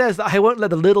he says that I won't let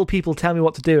the little people tell me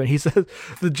what to do. And he says, Luke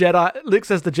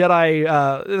says the Jedi,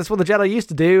 that's what the Jedi used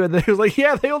to do. And then he was like,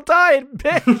 yeah, they all died,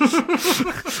 bitch.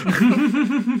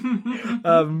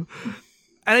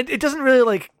 And it doesn't really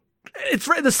like... It's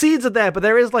right, the seeds are there, but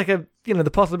there is like a,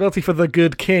 the possibility for the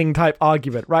good king type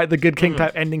argument, right? The good king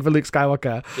type ending for Luke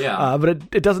Skywalker. Yeah. But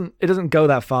it doesn't go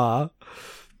that far.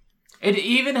 It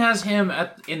even has him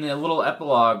in the little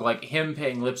epilogue, like him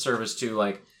paying lip service to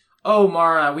like, oh,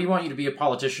 Mara, we want you to be a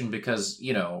politician because,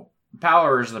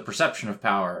 power is the perception of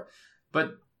power.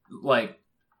 But, like,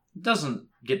 it doesn't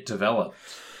get developed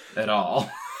at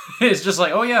all. It's just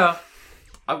like, oh yeah,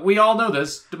 we all know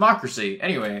this. Democracy.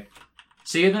 Anyway.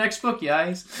 See you in the next book,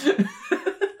 guys.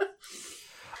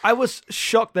 I was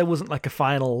shocked there wasn't like a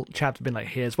final chapter being like,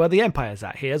 here's where the Empire's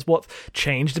at. Here's what's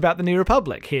changed about the New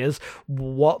Republic. Here's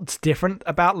what's different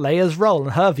about Leia's role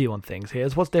and her view on things.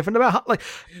 Here's what's different about her. Like,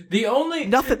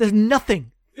 there's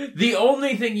nothing. The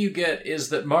only thing you get is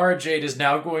that Mara Jade is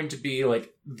now going to be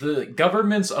like the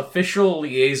government's official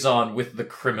liaison with the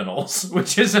criminals,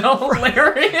 which is a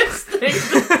hilarious thing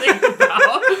to think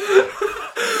about.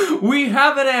 We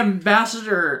have an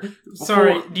ambassador.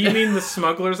 Sorry, do you mean the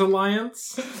Smugglers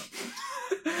Alliance?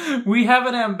 We have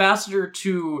an ambassador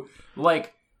to,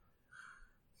 like,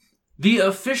 the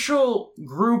official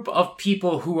group of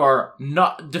people who are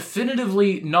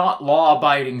definitively not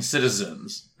law-abiding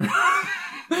citizens.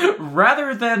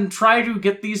 Rather than try to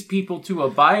get these people to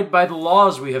abide by the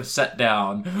laws we have set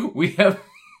down, we have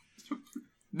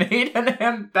made an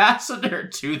ambassador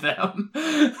to them,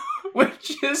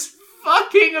 which is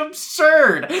fucking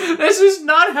absurd. This is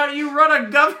not how you run a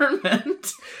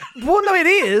government. Well, no, it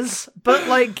is, but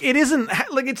like it isn't.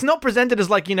 Like it's not presented as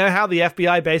like how the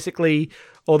FBI basically,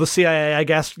 or the CIA, I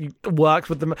guess, works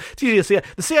with them. It's usually the CIA.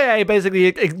 The CIA basically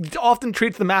it often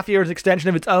treats the mafia as an extension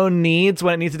of its own needs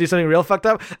when it needs to do something real fucked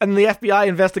up, and the FBI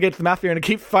investigates the mafia and it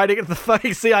keeps fighting against the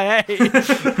fucking CIA.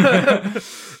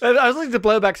 I was listening to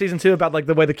Blowback Season 2 about like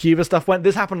the way the Cuba stuff went.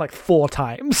 This happened like 4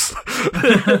 times.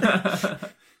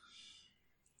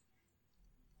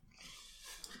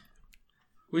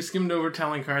 We skimmed over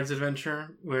Talon Card's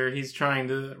adventure, where he's trying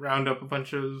to round up a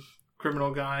bunch of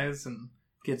criminal guys and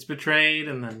gets betrayed,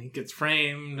 and then he gets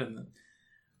framed, and then,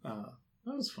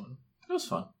 that was fun. It was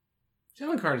fun.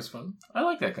 Talon Card is fun. I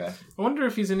like that guy. I wonder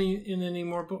if he's in any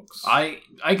more books. I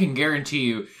can guarantee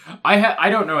you, I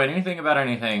don't know anything about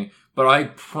anything, but I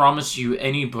promise you,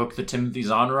 any book that Timothy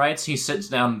Zahn writes, he sits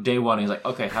down day one, and he's like,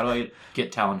 okay, how do I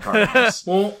get Talon Card in this?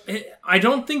 Well, I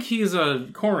don't think he's a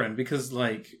Corran, because,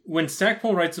 like, when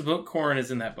Stackpole writes a book, Corran is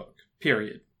in that book.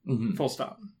 Period. Mm-hmm. Full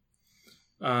stop.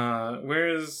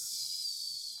 Where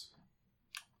is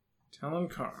Talon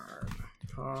Card?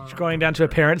 Going down to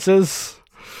appearances.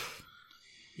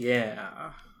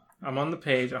 Yeah. I'm on the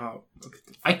page. Oh,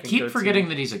 I keep forgetting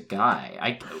that he's a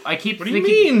guy. I keep What do you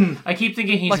mean? I keep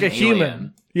thinking he's like an a human.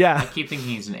 Alien. Yeah. I keep thinking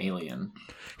he's an alien.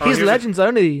 He's Legends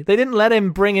only. They didn't let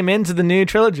him bring him into the new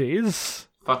trilogies.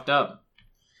 Fucked up.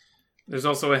 There's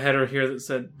also a header here that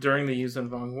said, during the Yuuzhan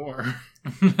Vong War.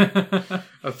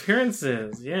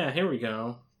 Appearances. Yeah, here we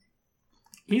go.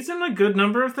 He's in a good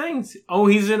number of things. Oh,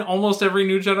 he's in almost every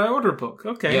New Jedi Order book.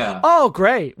 Okay. Yeah. Oh,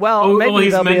 great. Well, maybe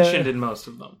he's mentioned in most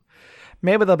of them.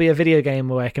 Maybe there'll be a video game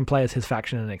where I can play as his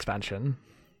faction in an expansion.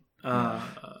 No.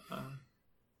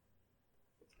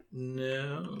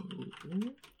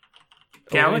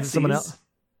 Galaxies? Someone else?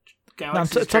 No, I'm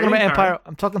talking about Empire.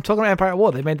 I'm talking about Empire at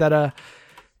War. They made that.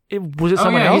 Was it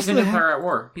someone else? He's in Empire at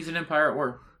War. He's in Empire at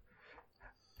War.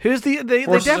 Who's the? They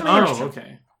definitely. Oh,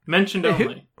 okay. Mentioned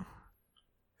only.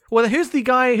 Well, who's the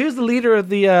guy? Who's the leader of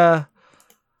the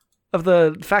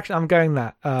faction? I'm going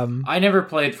that. I never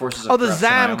played Forces of the Corruption.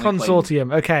 Zan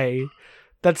Consortium. Okay,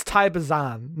 that's Tyber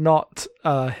Zahn, not.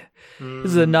 This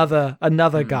is another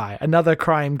guy, another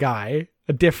crime guy,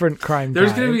 a different crime guy.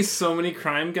 There's going to be so many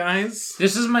crime guys.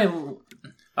 This is my...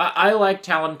 I like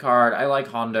Talon Card. I like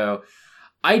Hondo.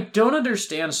 I don't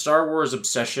understand Star Wars'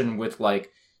 obsession with,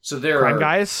 like... So there crime are...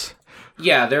 guys?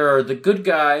 Yeah, there are the good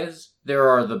guys, there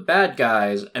are the bad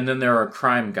guys, and then there are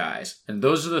crime guys. And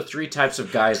those are the 3 types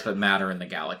of guys that matter in the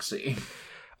galaxy.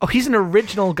 Oh, he's an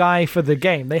original guy for the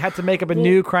game. They had to make up a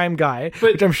new crime guy,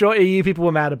 which I'm sure EU people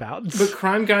were mad about. But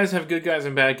crime guys have good guys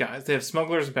and bad guys. They have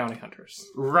smugglers and bounty hunters.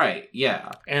 Right, yeah.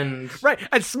 And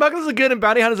smugglers are good and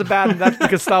bounty hunters are bad, and that's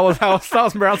because Star Wars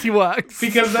morality works.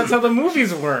 Because that's how the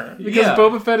movies were. Because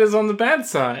Boba Fett is on the bad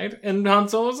side, and Han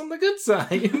Solo's on the good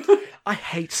side. I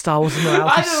hate Star Wars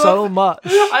morality so much.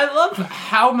 I love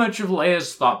how much of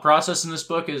Leia's thought process in this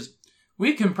book is,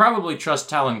 we can probably trust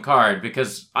Talon Card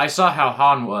because I saw how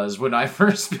Han was when I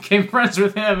first became friends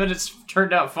with him, and it's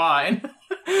turned out fine.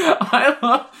 I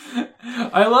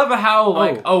love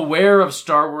how aware of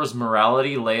Star Wars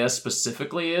morality Leia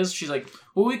specifically is. She's like,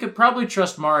 well, we could probably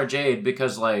trust Mara Jade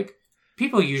because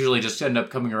people usually just end up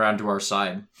coming around to our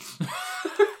side.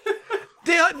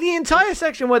 The entire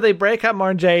section where they break up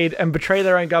Mara Jade and betray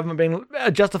their own government, being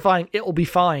justifying it will be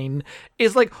fine,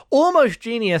 is almost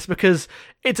genius, because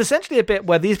it's essentially a bit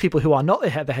where these people who are not the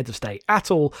heads of state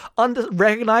at all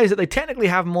recognize that they technically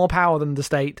have more power than the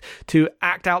state to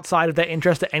act outside of their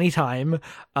interest at any time.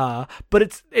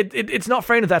 But it's not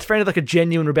framed as that. It's framed as a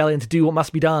genuine rebellion to do what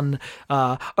must be done.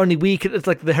 Only we can. It's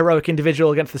the heroic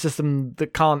individual against the system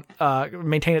that can't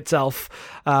maintain itself.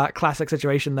 Classic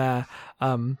situation there.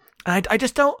 And I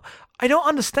just don't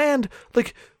understand,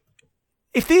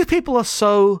 if these people are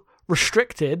so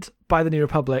restricted by the New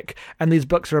Republic, and these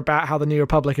books are about how the New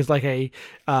Republic is a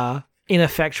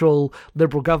ineffectual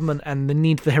liberal government and the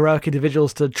need for the heroic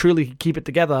individuals to truly keep it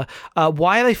together,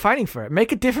 why are they fighting for it?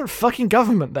 Make a different fucking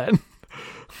government then.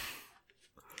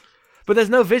 But there's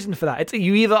no vision for that.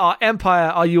 You either are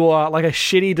Empire or you are a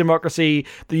shitty democracy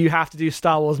that you have to do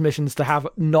Star Wars missions to have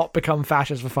not become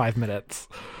fascist for 5 minutes.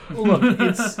 Look,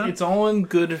 it's all in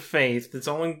good faith. It's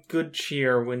all in good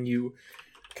cheer when you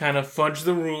kind of fudge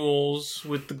the rules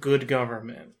with the good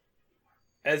government.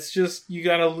 It's just, you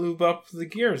gotta lube up the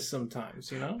gears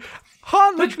sometimes,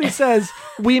 Han literally says,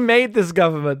 we made this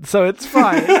government, so it's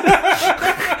fine.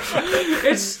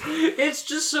 It's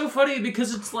just so funny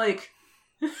because it's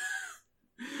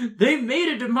they made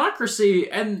a democracy,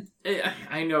 and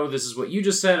I know this is what you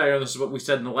just said, I know this is what we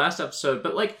said in the last episode,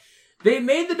 but they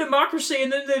made the democracy,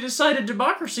 and then they decided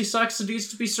democracy sucks and needs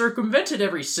to be circumvented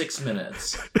every 6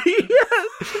 minutes.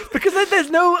 Because there's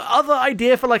no other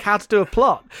idea for how to do a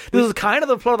plot. This is kind of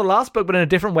the plot of the last book, but in a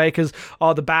different way, because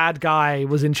the bad guy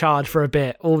was in charge for a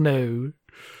bit. Oh no.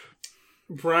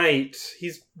 Right.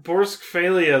 Borsk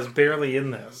Phalia is barely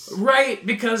in this. Right,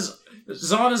 because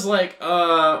Zahn is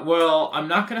well, I'm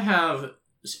not going to have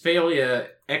Phalia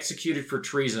executed for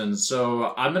treason,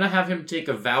 so I'm going to have him take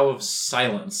a vow of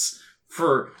silence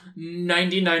for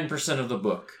 99% of the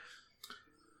book.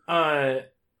 I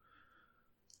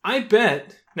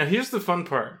bet... Now, here's the fun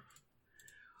part.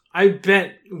 I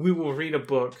bet we will read a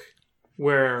book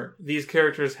where these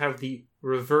characters have the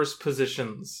reverse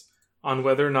positions on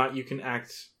whether or not you can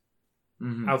act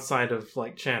outside of,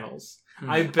 channels.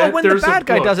 I bet when the bad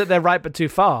guy does it, they're right but too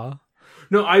far.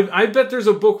 No, I bet there's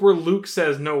a book where Luke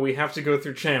says, no, we have to go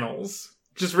through channels.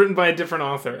 Just written by a different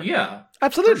author. Yeah.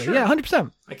 Absolutely, sure. Yeah,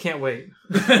 100%. I can't wait.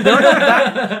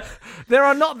 There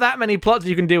are not that many plots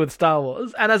you can do with Star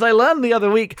Wars. And as I learned the other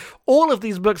week, all of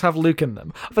these books have Luke in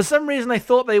them. For some reason, I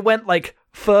thought they went,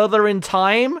 further in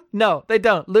time. No, they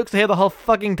don't. Luke's here the whole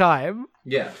fucking time.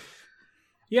 Yeah.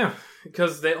 Yeah,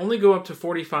 because they only go up to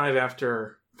 45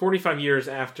 years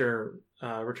after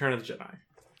Return of the Jedi.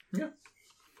 Yeah.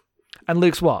 And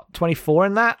Luke's what? 24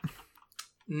 in that?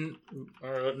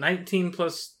 19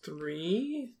 plus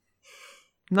 3?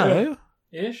 No.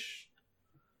 Ish?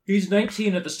 He's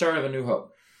 19 at the start of A New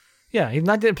Hope. Yeah, he's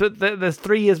 19, but there's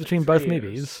 3 years between both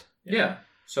movies. Yeah.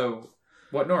 So,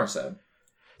 what Nora said.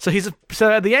 So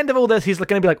at the end of all this, he's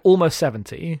going to be almost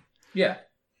 70. Yeah.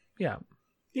 Yeah.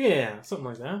 Yeah, something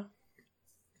like that.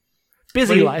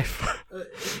 Busy life.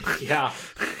 Yeah.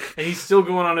 And he's still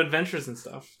going on adventures and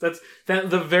stuff.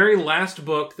 The very last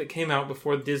book that came out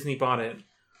before Disney bought it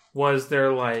was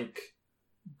their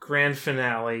grand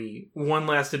finale, one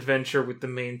last adventure with the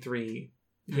main 3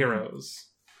 heroes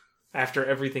after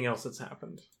everything else that's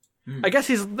happened. I guess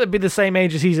he's be the same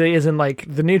age as he is in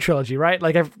the new trilogy, right?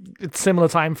 It's similar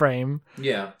time frame.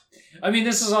 Yeah. I mean,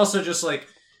 this is also just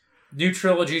New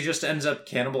Trilogy just ends up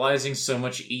cannibalizing so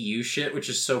much EU shit, which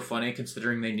is so funny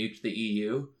considering they nuked the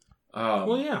EU.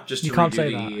 Well, yeah. Just to redo the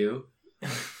EU.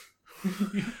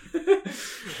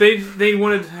 They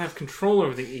wanted to have control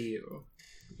over the EU.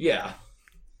 Yeah.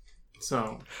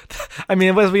 So, I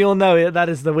mean, as we all know, that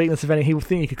is the weakness of any. He would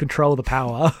think he could control the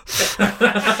power.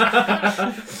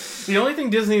 The only thing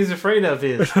Disney is afraid of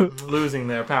is losing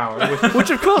their power.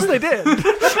 Which of course they did.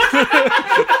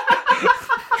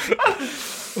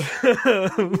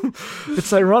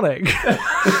 It's ironic.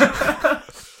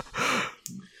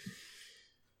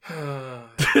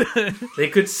 They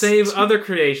could save other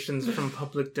creations from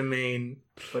public domain,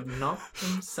 but not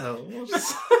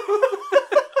themselves.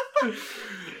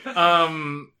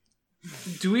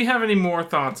 Do we have any more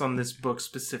thoughts on this book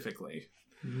specifically?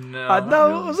 No,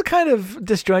 no, it was a kind of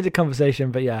disjointed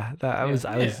conversation, but I was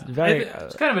very.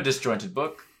 It's kind of a disjointed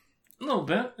book. A little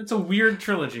bit. It's a weird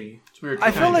trilogy. It's weird.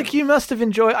 I feel like you must have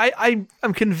enjoyed. I'm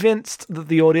convinced that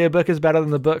the audiobook is better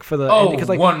than the book for the. Because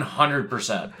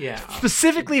 100%. Yeah.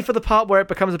 Specifically for the part where it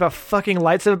becomes about fucking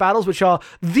lightsaber battles, which are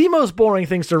the most boring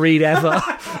things to read ever.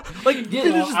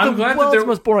 I'm glad that they're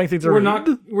most boring things to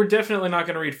read. We're definitely not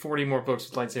going to read 40 more books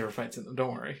with lightsaber fights in them.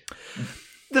 Don't worry.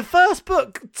 The first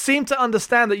book seemed to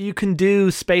understand that you can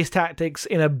do space tactics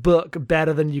in a book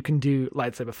better than you can do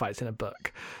lightsaber fights in a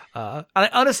book. And I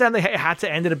understand they had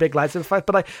to end in a big lightsaber fight,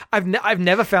 but I've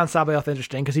never found Sabaoth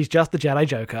interesting because he's just the Jedi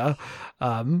Joker,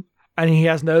 and he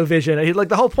has no vision.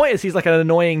 The whole point is he's like an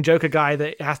annoying Joker guy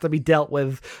that has to be dealt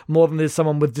with more than there's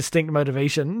someone with distinct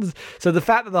motivations. So the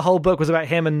fact that the whole book was about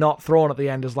him and not Thrawn at the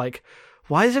end is like,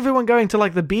 why is everyone going to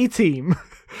the B team?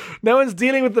 No one's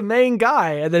dealing with the main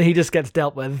guy, and then he just gets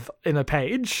dealt with in a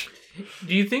page.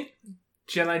 Do you think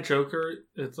Jedi Joker?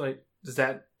 Is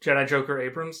that Jedi Joker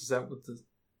Abrams? Is that what the?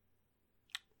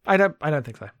 I don't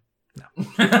think so. No.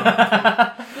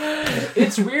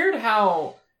 It's weird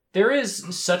how there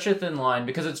is such a thin line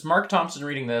because it's Mark Thompson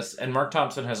reading this, and Mark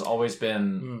Thompson has always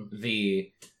been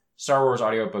the Star Wars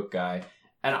audiobook guy.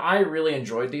 And I really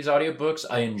enjoyed these audiobooks.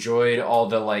 I enjoyed all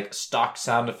the stock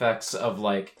sound effects of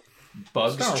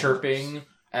bugs chirping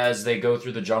as they go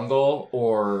through the jungle,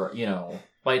 or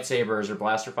lightsabers or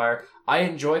blaster fire. I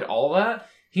enjoyed all that.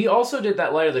 He also did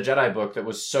that Light of the Jedi book that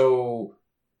was so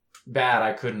bad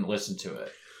I couldn't listen to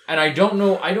it. And I don't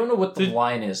know what the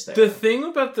line is there. The thing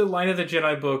about the Light of the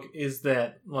Jedi book is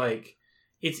that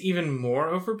it's even more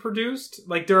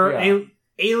overproduced. There are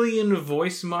alien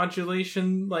voice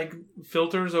modulation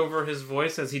filters over his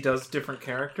voice as he does different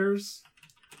characters.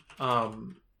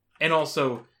 And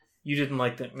also you didn't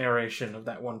like the narration of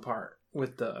that one part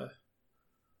with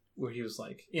where he was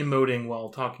emoting while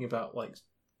talking about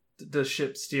the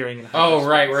ship steering in hyperspace. Oh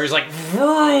right, where he's like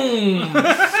vroom.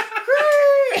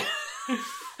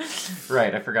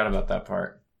 Right, I forgot about that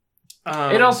part.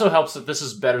 It also helps that this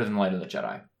is better than Light of the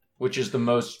Jedi, which is the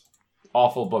most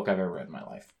awful book I've ever read in my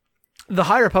life. The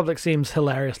High Republic seems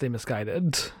hilariously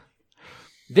misguided.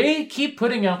 They keep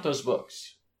putting out those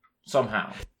books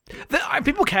somehow.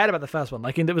 People cared about the first one.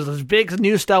 It was this big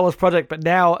new Star Wars project, but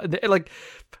now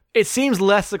it seems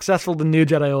less successful than New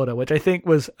Jedi Order, which I think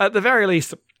was at the very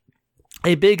least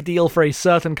a big deal for a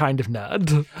certain kind of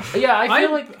nerd. Yeah, I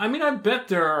feel I bet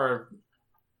there are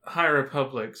High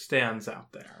Republic stands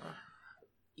out there.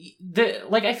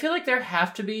 I feel like there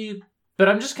have to be, but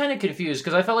I'm just kind of confused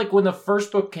because I felt like when the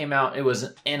first book came out, it was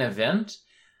an event.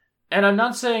 And I'm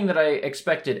not saying that I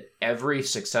expected every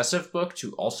successive book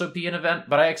to also be an event,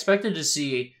 but I expected to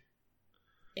see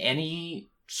any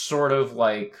sort of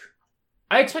I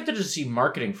expected to see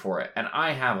marketing for it, and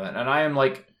I haven't. And I am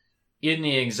in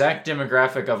the exact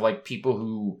demographic of people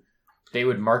who they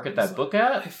would market that book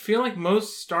at. I feel like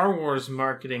most Star Wars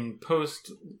marketing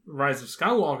post Rise of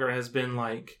Skywalker has been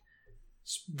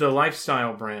the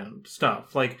lifestyle brand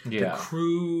stuff, the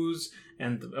cruise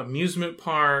and the amusement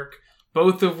park,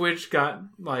 both of which got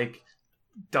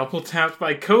double tapped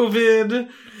by COVID,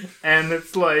 and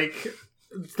it's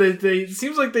it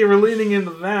seems like they were leaning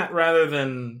into that rather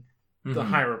than the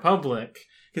High Republic,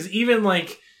 because even I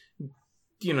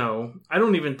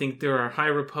don't even think there are High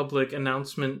Republic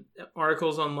announcement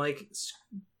articles on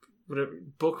whatever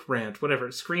book rant, whatever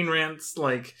Screen Rants,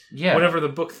 whatever the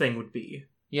book thing would be.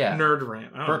 Yeah, Nerd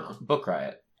Rant. I don't know. Book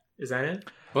Riot. Is that it?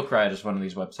 Book Riot is one of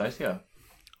these websites. Yeah.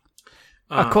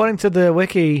 According to the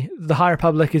wiki, the High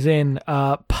Republic is in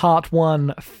Part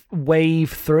 1,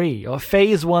 Wave 3, or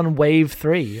Phase 1, Wave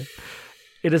 3.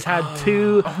 It has had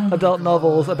two adult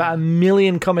novels, about 1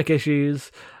 million comic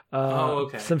issues,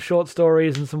 some short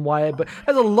stories, and some YA. But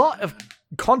there's a lot of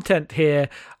content here.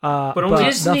 But only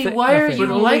Disney, why are you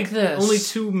like this? Only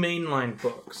 2 mainline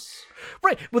books.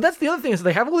 Right. Well, that's the other thing is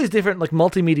they have all these different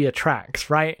multimedia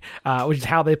tracks, right? Which is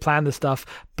how they plan this stuff.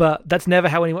 But that's never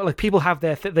how anyone people have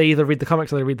they either read the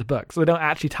comics or they read the books. So they don't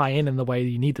actually tie in the way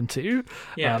you need them to.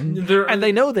 Yeah, and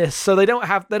they know this, so they don't.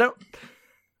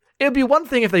 It would be one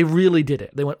thing if they really did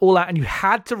it. They went all out, and you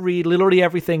had to read literally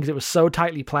everything because it was so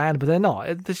tightly planned. But they're not.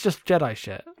 It's just Jedi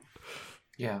shit.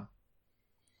 Yeah.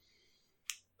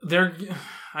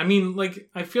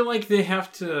 I feel like they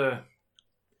have to.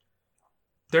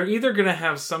 They're either going to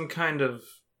have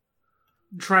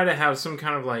try to have some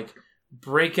kind of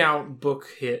breakout book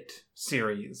hit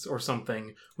series or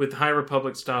something with High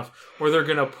Republic stuff, or they're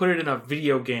going to put it in a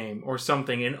video game or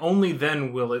something, and only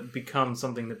then will it become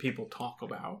something that people talk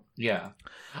about. Yeah.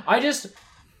 I just...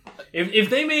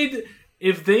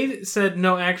 If they said,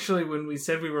 no, actually, when we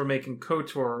said we were making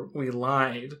KOTOR, we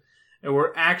lied, and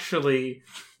we're actually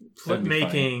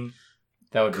making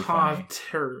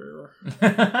KOTOR.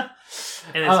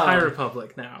 And it's High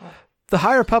Republic now. The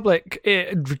High Republic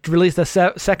released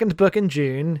their second book in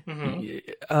June.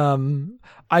 Mm-hmm.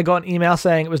 I got an email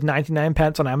saying it was 99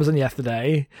 pence on Amazon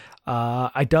yesterday.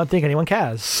 I don't think anyone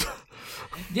cares.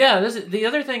 Yeah, the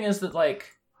other thing is that,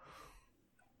 like,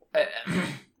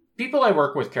 people I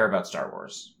work with care about Star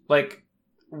Wars. Like,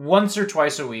 once or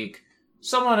twice a week,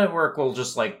 someone at work will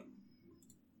just, like,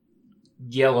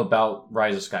 yell about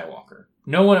Rise of Skywalker.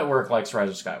 No one at work likes Rise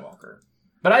of Skywalker.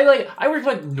 But I work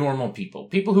like normal people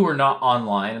who are not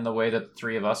online in the way that the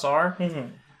three of us are. Mm-hmm.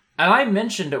 And I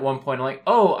mentioned at one point, like,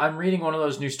 oh, I'm reading one of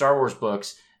those new Star Wars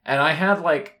books. And I had,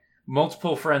 like,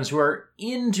 multiple friends who are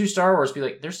into Star Wars be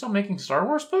like, they're still making Star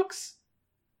Wars books?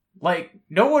 Like,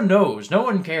 no one knows. No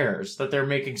one cares that they're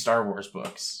making Star Wars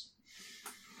books.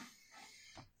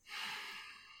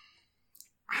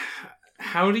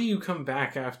 How do you come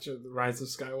back after the Rise of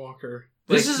Skywalker?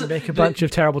 Make a bunch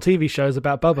of terrible TV shows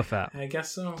about Boba Fett. I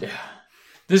guess so. Yeah.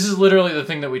 This is literally the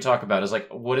thing that we talk about is, like,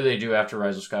 what do they do after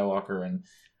Rise of Skywalker? And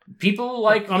people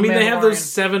like... I mean, they have those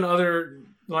 7 other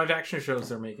live-action shows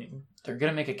they're making. They're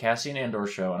going to make a Cassian Andor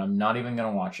show, and I'm not even going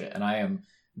to watch it. And I am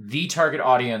the target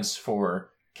audience for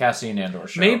Cassian Andor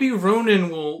show. Maybe Ronin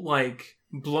will, like,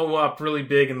 blow up really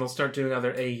big and they'll start doing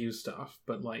other AU stuff.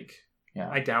 But, like, yeah.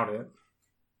 I doubt it.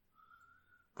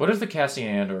 What if the Cassian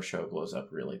Andor show blows up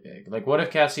really big? Like, what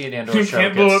if Cassian Andor show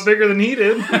can't blow up bigger than he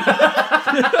did. Like,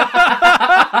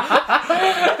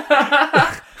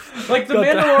 The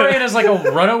Mandalorian is like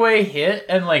a runaway hit,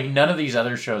 and, like, none of these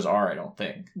other shows are, I don't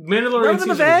think. Mandalorian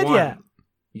season 1. Yet.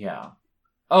 Yeah.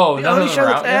 Oh, the none only of them show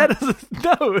are out that's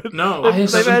yet? No.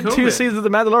 They've had 2 seasons of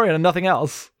The Mandalorian and nothing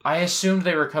else. I assumed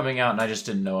they were coming out, and I just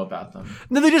didn't know about them.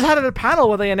 No, they just had a panel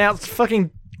where they announced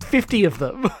fucking 50 of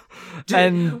them.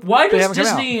 Why does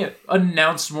Disney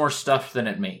announce more stuff than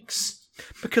it makes?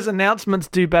 Because announcements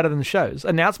do better than shows.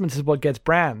 Announcements is what gets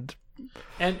brand.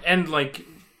 And like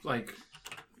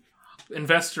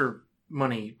investor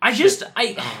money. I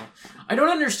don't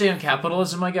understand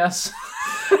capitalism, I guess.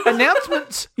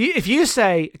 Announcements, if you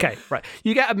say, okay, right,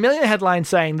 you get 1 million headlines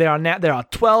saying there are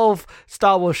 12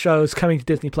 Star Wars shows coming to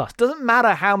Disney Plus. Doesn't matter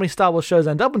how many Star Wars shows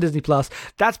end up on Disney Plus.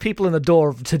 That's people in the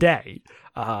door today.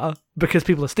 Because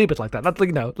people are stupid like that. That's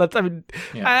like,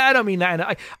 I don't mean that.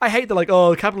 And I hate the, like,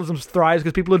 oh, capitalism thrives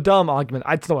because people are dumb argument.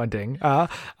 That's not what I'm doing.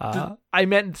 I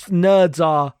meant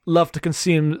nerds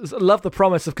love the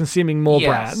promise of consuming more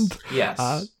brand.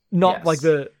 Yes. Not like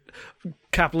the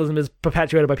capitalism is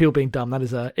perpetuated by people being dumb. That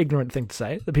is an ignorant thing to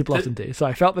say that people often do. So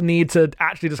I felt the need to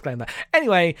actually disclaim that.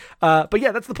 Anyway, but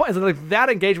yeah, that's the point. Is that, like, that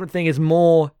engagement thing is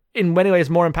more, in many ways,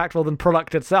 more impactful than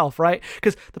product itself, right?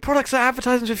 Because the products are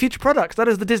advertisements for future products. That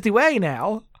is the Disney way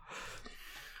now.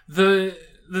 The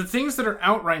things that are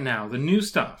out right now, the new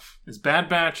stuff, is Bad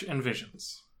Batch and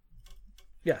Visions.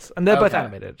 Yes, and they're both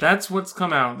animated. That's what's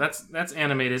come out. That's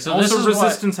animated. So also,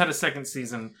 Resistance had a second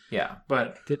season. Yeah,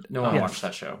 but no one watched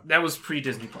that show. That was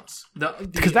pre-Disney Plus.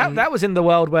 Because that was in the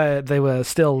world where they were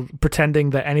still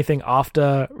pretending that anything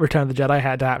after Return of the Jedi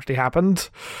had to actually happened.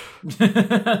 Live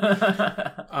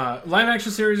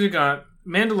action series we got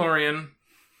Mandalorian,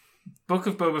 Book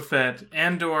of Boba Fett,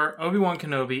 Andor, Obi-Wan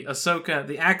Kenobi, Ahsoka,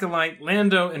 The Acolyte,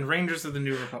 Lando, and Rangers of the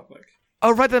New Republic.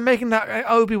 Oh, right, they're making that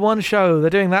Obi-Wan show. They're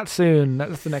doing that soon.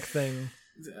 That's the next thing.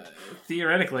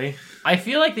 Theoretically. I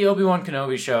feel like the Obi-Wan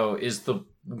Kenobi show is the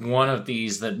one of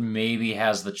these that maybe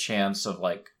has the chance of,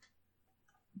 like,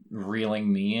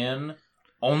 reeling me in.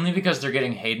 Only because they're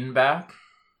getting Hayden back.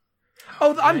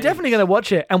 Oh, I'm definitely going to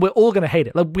watch it, and we're all going to hate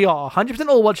it. Like, we are 100%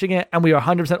 all watching it, and we are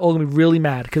 100% all going to be really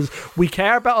mad, because we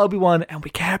care about Obi-Wan, and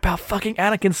we care about fucking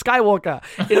Anakin Skywalker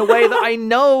in a way that I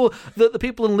know that the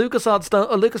people in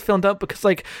Lucasfilm don't, because,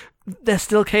 like, they're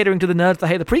still catering to the nerds that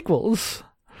hate the prequels.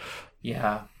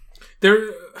 Yeah.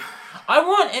 I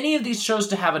want any of these shows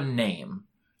to have a name.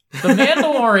 The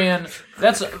Mandalorian,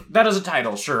 that is a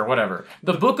title, sure, whatever.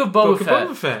 The Book of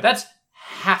Boba Fett, that's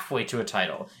halfway to a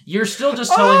title. You're still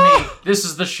just telling me this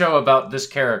is the show about this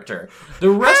character. The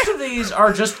rest of these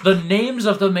are just the names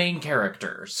of the main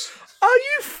characters. Are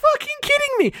you fucking kidding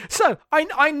me? So,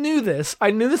 I knew this.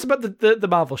 I knew this about the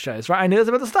Marvel shows, right? I knew this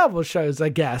about the Star Wars shows, I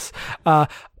guess. I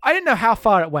didn't know how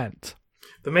far it went.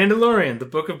 The Mandalorian, The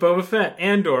Book of Boba Fett,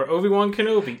 Andor, Obi-Wan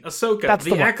Kenobi, Ahsoka,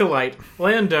 The Acolyte,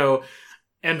 Lando,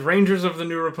 And Rangers of the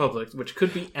New Republic, which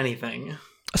could be anything.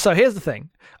 So here's the thing.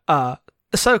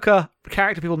 Ahsoka,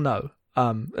 character people know.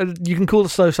 You can call the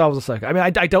Star Wars Ahsoka. I mean,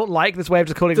 I don't like this way of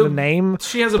just calling the name.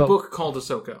 She has a book called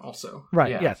Ahsoka also.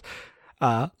 Right, yes.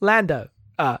 Lando,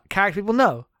 character people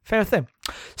know. Fair thing.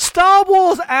 Star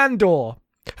Wars Andor.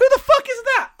 Who the fuck is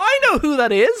that? I know who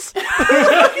that is. Who the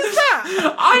fuck is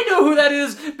that? I know who that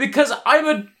is because I'm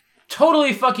a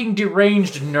totally fucking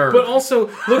deranged nerd. But also,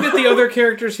 look at the other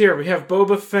characters here. We have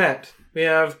Boba Fett. We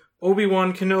have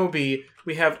Obi-Wan Kenobi.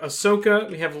 We have Ahsoka.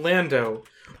 We have Lando.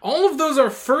 All of those are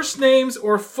first names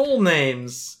or full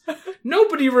names.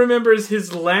 Nobody remembers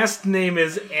his last name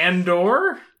is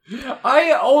Andor.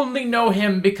 I only know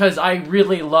him because I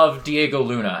really love Diego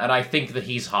Luna, and I think that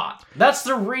he's hot. That's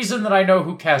the reason that I know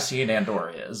who Cassian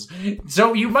Andor is.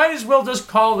 So you might as well just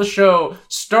call the show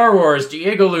Star Wars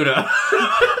Diego Luna.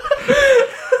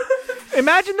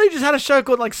 Imagine they just had a show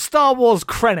called, like, Star Wars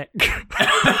Krennic.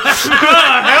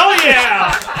 Hell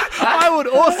yeah! I would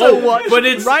also watch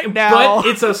right now. But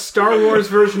it's a Star Wars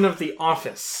version of The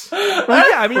Office. Well,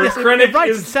 yeah, I mean, it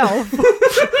writes itself.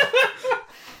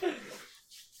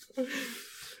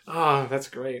 That's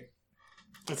great.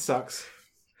 It sucks.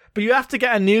 But you have to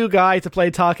get a new guy to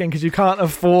play Tarkin because you can't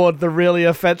afford the really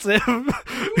offensive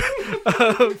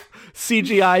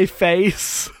CGI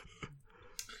face.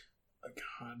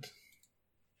 God.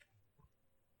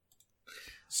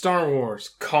 Star Wars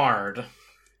card.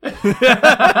 But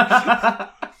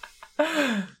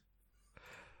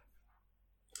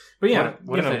yeah,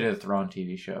 what if they did a Thrawn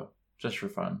TV show just for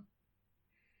fun?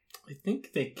 I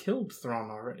think they killed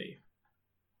Thrawn already.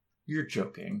 You're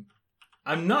joking.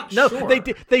 I'm not sure. No,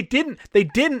 they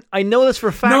didn't. I know this for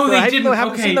a fact. No, they I didn't.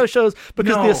 haven't seen those shows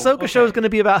because the Ahsoka show is going to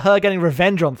be about her getting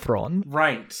revenge on Thrawn.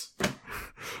 Right.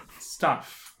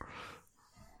 Stuff.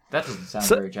 That doesn't sound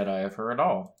very Jedi of her at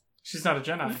all. She's not a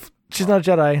Jedi. She's not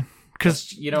a Jedi.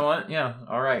 Because you know what? Yeah,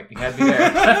 all right. You had me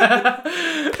there.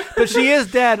 But she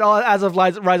is dead as of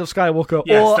Rise of Skywalker,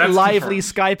 yes, or lively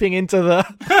confirmed. Skyping into the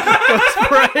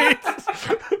parade.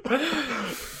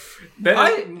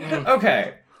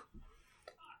 Okay.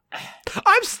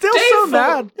 I'm still so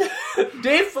mad.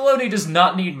 Dave Filoni does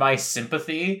not need my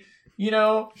sympathy. You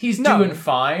know, he's doing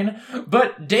fine.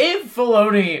 But Dave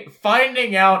Filoni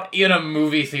finding out in a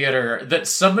movie theater that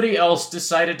somebody else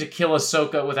decided to kill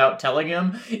Ahsoka without telling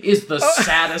him is the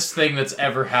saddest thing that's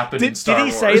ever happened in Star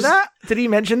Wars. Did he say that? Did he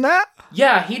mention that?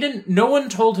 Yeah, he didn't. No one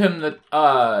told him that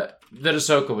that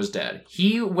Ahsoka was dead.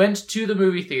 He went to the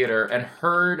movie theater and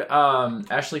heard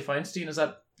Ashley Feinstein. Is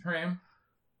that her name?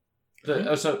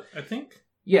 I think.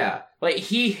 Yeah, like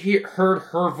he heard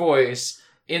her voice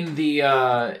in the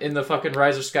fucking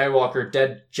Rise of Skywalker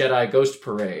Dead Jedi Ghost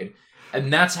Parade,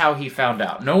 and that's how he found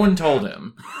out. No one told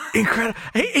him. Incredible.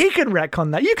 He can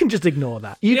retcon that. You can just ignore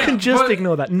that. You can just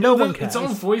ignore that. No one cares. It's all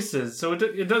voices, so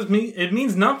it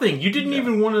means nothing. You didn't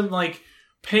even want to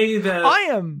pay the. I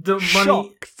am the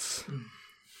shocked. Money.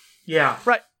 Yeah.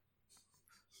 Right.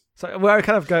 So where I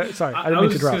kind of go. Sorry, I didn't mean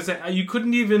to interrupt. I was just gonna say you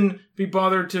couldn't even be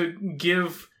bothered to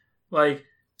give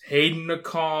Hayden a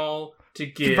call, to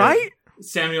give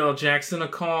Samuel L. Jackson a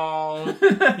call.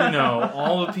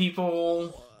 All the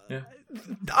people. Yeah.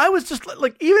 I was just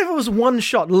even if it was one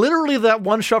shot, literally that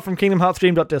one shot from Kingdom Hearts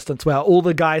Dream Distance where all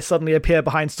the guys suddenly appear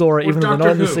behind Sora even though they're not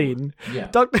in the scene. Yeah.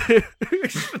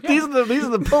 These are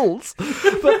the pulls. But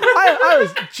I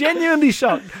was genuinely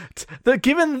shocked that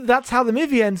given that's how the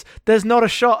movie ends, there's not a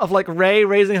shot of Rey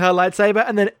raising her lightsaber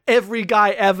and then every guy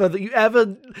ever that you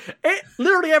ever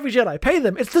literally every Jedi, pay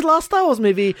them. It's the last Star Wars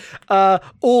movie,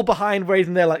 all behind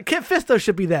raising their Kit Fisto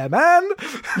should be there, man.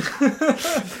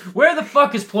 Where the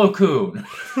fuck is Plo Koon? Can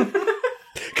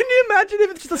you imagine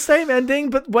if it's the same ending,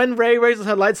 but when Rey raises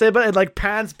her lightsaber, it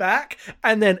pans back,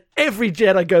 and then every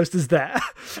Jedi Ghost is there?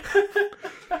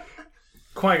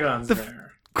 Qui-Gon's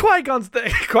there. Qui-Gon's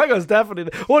there. Qui-Gon's definitely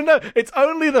there. Well, no, it's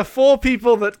only the 4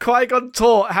 people that Qui-Gon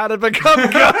taught how to become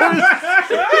ghosts.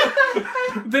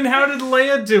 Then how did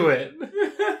Leia do it?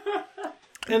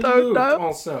 And Luke know.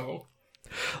 Also.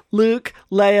 Luke,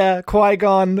 Leia,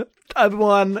 Qui-Gon,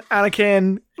 Obi-Wan,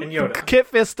 Anakin, and Yoda.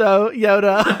 Kit Fisto,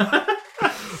 Yoda,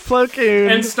 Plo Koon,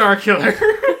 and Starkiller.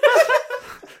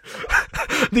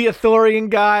 The Ithorian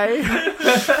guy.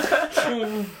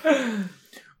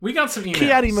 We got some emails.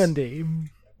 Ki-Adi-Mundi.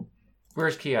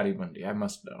 Where's Ki-Adi-Mundi? I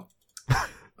must know.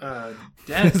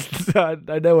 Dead.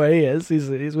 I know where he is. He's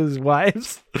with his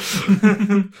wives.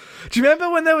 Do you remember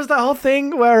when there was that whole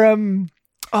thing where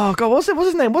oh god, what's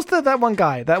his name? What's that one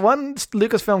guy? That one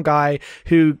Lucasfilm guy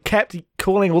who kept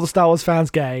calling all the Star Wars fans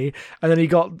gay, and then he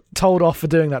got told off for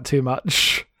doing that too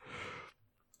much.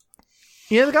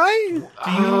 You know the guy?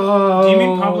 Do you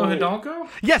mean Pablo Hidalgo?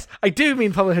 Yes, I do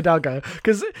mean Pablo Hidalgo.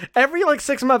 Because every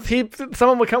 6 months,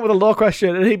 someone would come with a law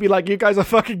question, and he'd be like, "You guys are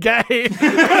fucking gay."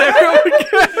 Everyone would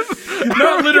get,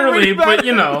 not literally, but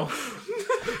you know,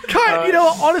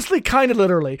 honestly, kind of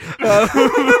literally.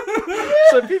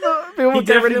 So people would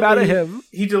get really mad at him.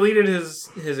 He deleted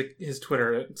his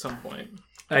Twitter at some point.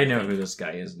 I know who this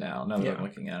guy is now. Now that I'm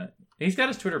looking at it, he's got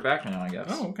his Twitter back now. I guess.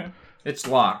 Oh, okay. It's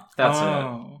locked. That's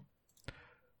it.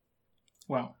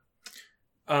 Well,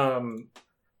 I've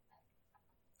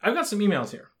got some emails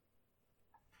here.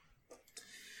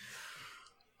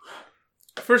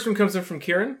 First one comes in from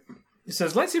Kieran. He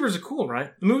says, lightsabers are cool,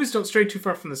 right? The movies don't stray too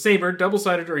far from the saber.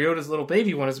 Double-sided or Yoda's little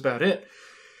baby one is about it.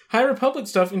 High Republic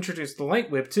stuff introduced the light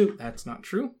whip, too. That's not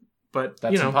true, but,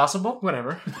 that's impossible?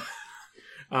 Whatever.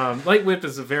 Light whip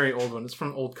is a very old one. It's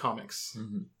from old comics.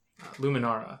 Mm-hmm.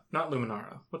 Luminara. Not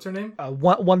Luminara. What's her name?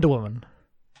 Wonder Woman.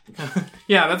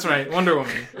 Yeah, that's right. Wonder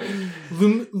Woman.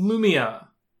 Lumia.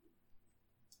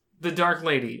 The Dark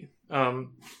Lady.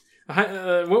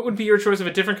 What would be your choice of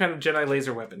a different kind of Jedi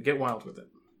laser weapon? Get wild with it.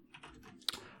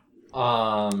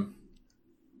 A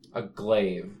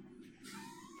glaive.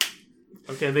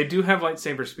 Okay, they do have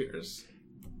lightsaber spears.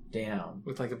 Damn.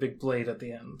 With a big blade at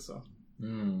the end, so.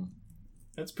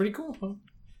 That's pretty cool, huh?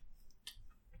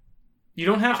 You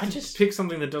don't have to pick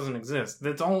something that doesn't exist.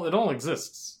 It all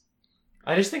exists.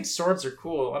 I just think swords are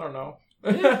cool. I don't know.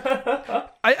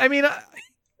 I mean,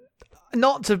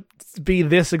 not to be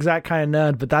this exact kind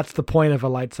of nerd, but that's the point of a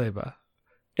lightsaber.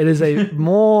 It is a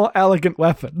more elegant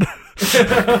weapon.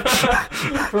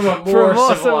 From a more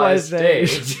civilized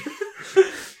age.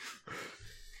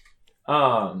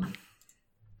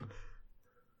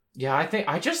 Yeah,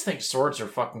 I just think swords are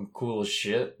fucking cool as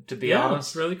shit, to be honest.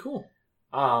 It's really cool.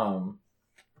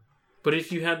 But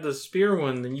if you had the spear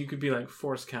one, then you could be like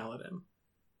Force Kaladin.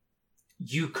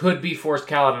 You could be Force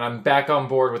Kaladin. I'm back on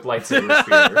board with lightsaber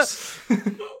spears.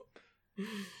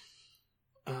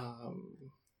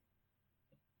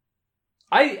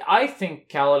 I think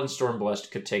Kaladin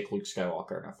Stormblessed could take Luke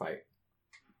Skywalker in a fight.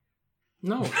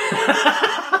 No.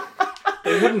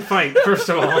 They wouldn't fight, first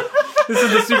of all. This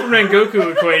is the Superman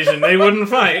Goku equation. They wouldn't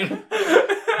fight.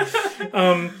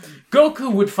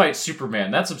 Goku would fight Superman.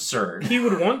 That's absurd. He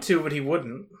would want to, but he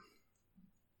wouldn't.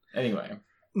 Anyway.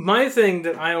 My thing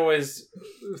that I always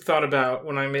thought about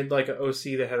when I made an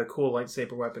OC that had a cool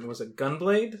lightsaber weapon was a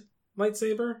gunblade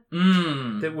lightsaber.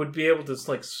 That would be able to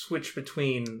switch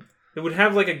between... It would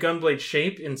have a gunblade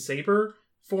shape in saber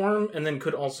form, and then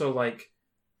could also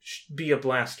be a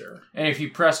blaster. And if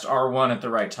you pressed R1 at the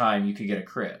right time, you could get a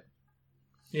crit.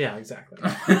 Yeah, exactly.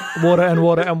 Water and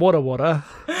water and water.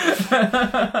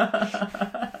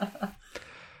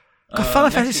 Final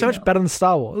Fantasy is so much better than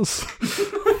Star Wars.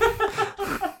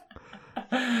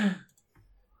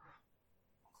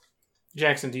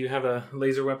 Jackson, do you have a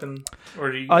laser weapon?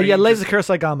 Or do you? Laser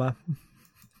Kurosaigama.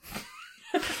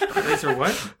 Laser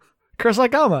what?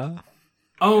 Kurosaigama.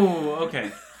 Oh,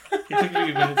 okay. It took you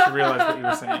a minute to realize what you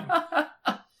were saying.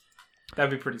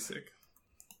 That'd be pretty sick.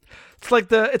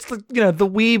 It's the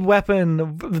weeb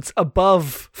weapon that's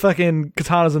above fucking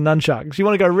katanas and nunchucks. You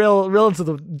want to go real into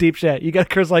the deep shit. You get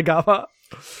Kurosaigama.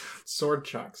 Sword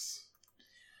chucks.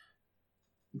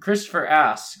 Christopher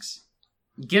asks,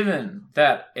 given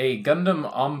that a Gundam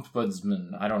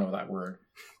ombudsman, I don't know that word,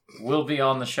 will be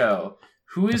on the show,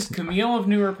 who is Camille of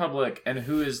New Republic and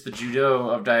who is the Judo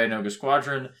of Dianoga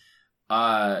Squadron?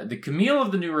 The Camille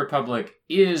of the New Republic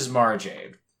is Mara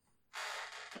Jade.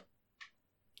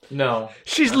 No.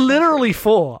 She's literally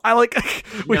 4.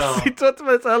 We talked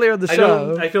about this earlier in the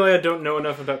show. I feel like I don't know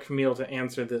enough about Camille to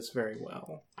answer this very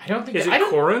well. I don't think... Is it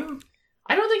Corrin?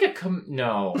 I don't think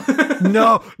No.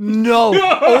 No.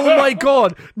 Oh my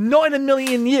god. Not in a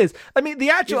million years. I mean, the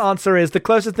actual answer is the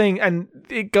closest thing, and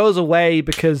it goes away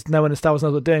because no one in Star Wars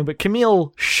knows what they're doing, but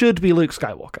Camille should be Luke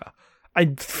Skywalker.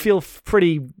 I feel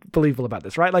pretty believable about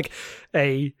this, right?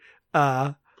 A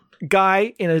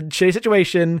guy in a shitty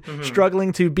situation,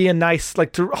 struggling to be a nice,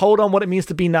 to hold on what it means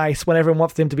to be nice when everyone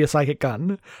wants him to be a psychic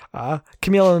gun.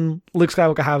 Camille and Luke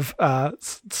Skywalker have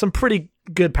some pretty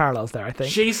good parallels there, I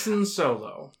think. Jason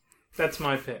Solo. That's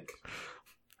my pick.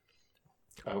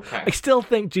 Okay. I still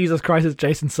think Jesus Christ is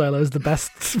Jason Solo is the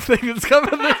best thing that's come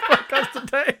in this podcast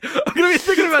today. I'm going to be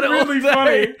thinking about it really all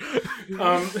day.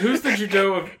 Funny. Who's the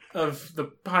judo of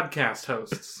the podcast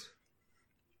hosts?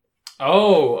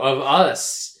 Oh, of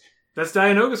us. That's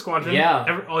Dianoga Squadron.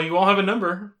 Yeah. You all have a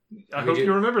number. I hope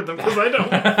you remembered them, because I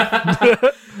don't.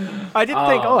 I did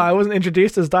think, I wasn't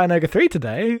introduced as Dianoga 3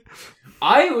 today.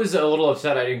 I was a little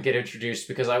upset I didn't get introduced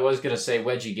because I was going to say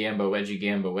Wedgie Gambo, Wedgie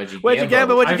Gambo, Wedgie Gambo. Wedgie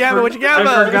Gambo, Wedgie Gambo, Wedgie Gambo.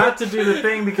 I forgot to do the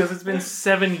thing because it's been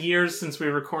 7 years since we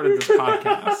recorded this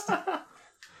podcast.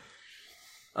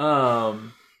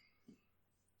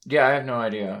 Yeah, I have no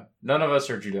idea. None of us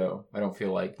are judo, I don't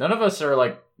feel like. None of us are,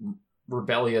 like,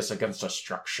 rebellious against a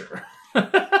structure.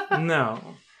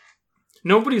 No.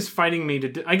 Nobody's fighting me to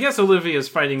do... I guess Olivia's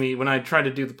fighting me when I try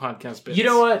to do the podcast bits. You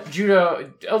know what?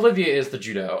 Judo... Olivia is the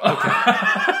judo. Okay.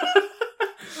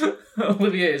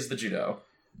 Olivia is the judo.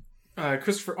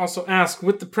 Christopher also asked,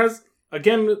 with the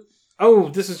Again... Oh,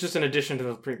 this is just an addition to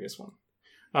the previous one.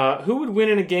 Who would win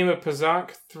in a game of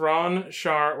Pazak, Thrawn,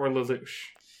 Shar, or Lelouch?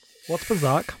 What's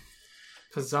Pazak?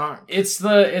 Pazak. It's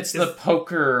the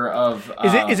poker of...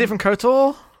 Is it from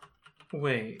KOTOR?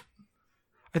 Wait...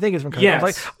 I think it's from KOTOR.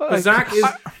 Yes, Pazak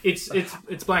is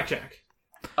it's blackjack.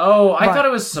 Oh, I thought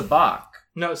it was Sabak.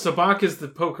 No, Sabak is the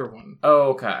poker one.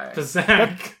 Oh, okay.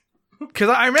 Pazak. Because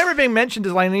I remember being mentioned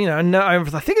as like, no, I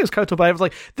think it was KOTOR, but I was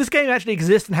like, this game actually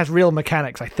exists and has real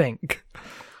mechanics. I think.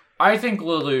 I think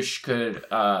Lelouch could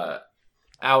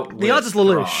outwit the odds is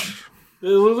Lelouch.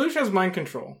 Lelouch has mind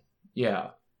control. Yeah.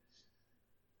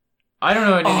 I don't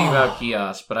know anything about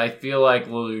Geass, but I feel like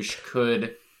Lelouch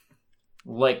could,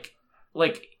 like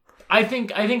I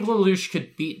think Lelouch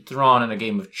could beat Thrawn in a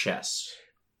game of chess.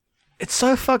 It's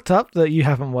so fucked up that you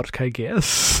haven't watched Code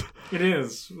Geass. It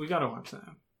is. We gotta watch that.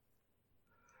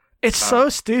 It's so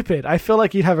stupid. I feel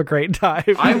like you'd have a great time.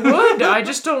 I would. I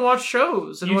just don't watch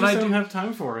shows, and you when just I don't have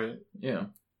time for it. Yeah.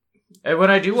 And when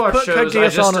I do watch shows, I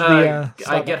just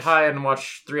I get high and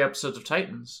watch 3 episodes of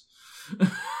Titans.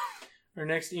 Our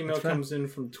next email comes in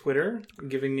from Twitter,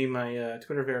 giving me my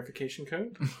Twitter verification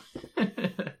code.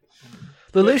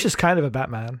 Lelouch is kind of a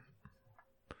Batman.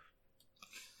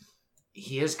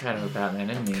 He is kind of a Batman,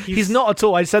 isn't he? He's not at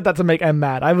all. I said that to make M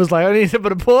mad. I was like, I need to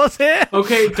put a pause here.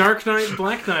 Okay, Dark Knight,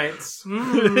 Black Knights. You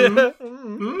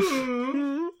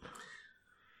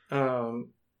want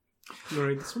to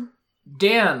read this one?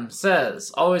 Dan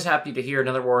says, always happy to hear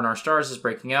another War in Our Stars is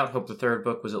breaking out. Hope the 3rd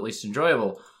book was at least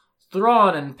enjoyable.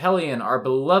 Thrawn and Pelion are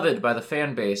beloved by the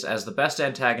fan base as the best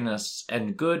antagonists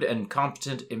and good and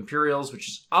competent Imperials, which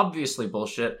is obviously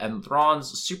bullshit, and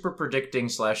Thrawn's super predicting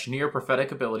 / near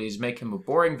prophetic abilities make him a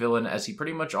boring villain as he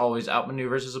pretty much always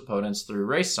outmaneuvers his opponents through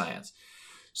race science.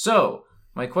 So,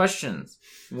 my questions.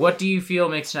 What do you feel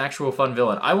makes an actual fun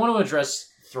villain? I want to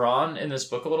address Thrawn in this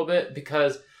book a little bit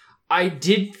because I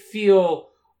did feel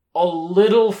a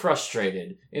little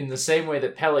frustrated in the same way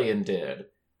that Pelion did.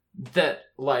 That,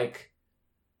 like,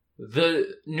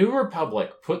 the New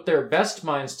Republic put their best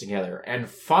minds together and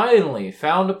finally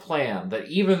found a plan that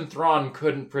even Thrawn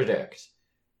couldn't predict.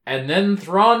 And then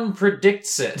Thrawn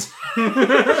predicts it. And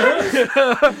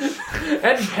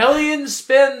Pelion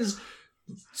spends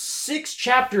 6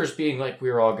 chapters being like,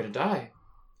 we're all gonna die.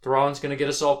 Thrawn's gonna get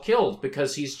us all killed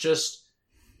because he's just...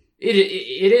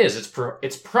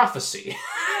 It's prophecy.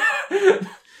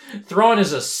 Thrawn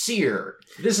is a seer.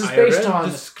 This is based on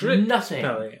nothing.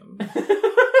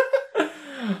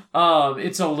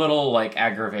 It's a little, like,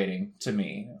 aggravating to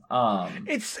me.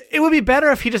 It would be better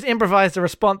if he just improvised a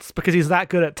response because he's that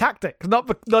good at tactics, not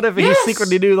if he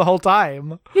secretly knew the whole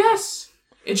time. Yes!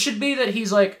 It should be that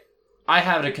he's like, I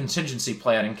had a contingency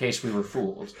plan in case we were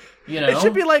fooled. You know? It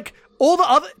should be like, all the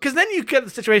other... Because then you get the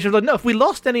situation of, like, no, if we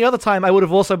lost any other time, I would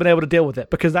have also been able to deal with it,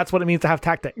 because that's what it means to have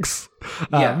tactics.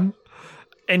 Yeah.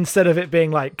 Instead of it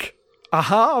being like,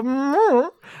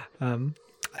 I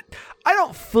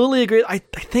don't fully agree. I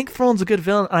think Thrawn's a good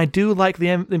villain, and I do like the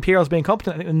Imperials being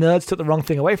competent. I think the nerds took the wrong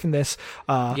thing away from this.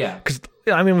 Because,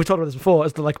 I mean, we've talked about this before.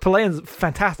 As the, like, Pelion's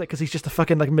fantastic because he's just a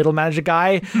fucking, like, middle manager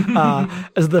guy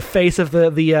as the face of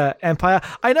the Empire.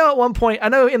 I know at one point,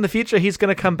 in the future he's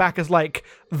going to come back as, like,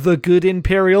 the good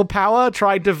Imperial power,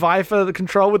 trying to vie for the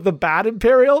control with the bad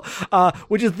Imperial,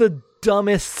 which is the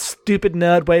dumbest, stupid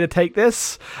nerd way to take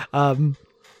this.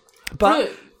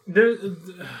 But there's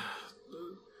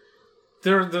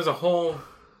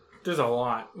a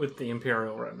lot with the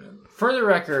Imperial Remnant. For the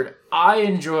record, I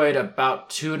enjoyed about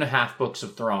 2.5 books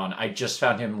of Thrawn. I just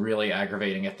found him really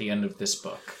aggravating at the end of this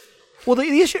book. Well, the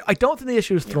issue, I don't think the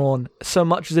issue is Thrawn so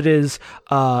much as it is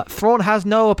Thrawn has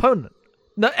no opponent.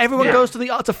 No, everyone goes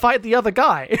to fight the other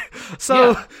guy.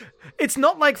 So it's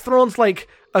not like Thrawn's like,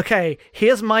 okay,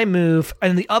 here's my move,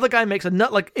 and the other guy makes a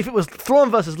nut. Like, if it was Thrawn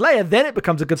versus Leia, then it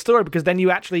becomes a good story, because then you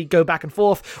actually go back and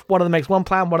forth. One of them makes one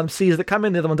plan, one of them sees it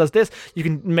coming, the other one does this. You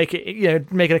can make it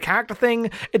a character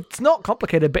thing. It's not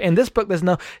complicated, but in this book,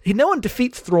 no one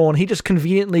defeats Thrawn. He just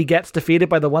conveniently gets defeated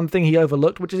by the one thing he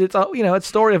overlooked, which is it's a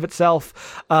story of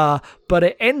itself. But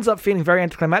it ends up feeling very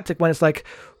anticlimactic when it's like,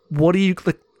 what do you...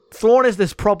 Like, Thrawn is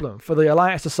this problem for the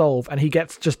Alliance to solve, and he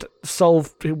gets just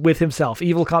solved with himself.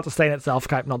 Evil can't sustain itself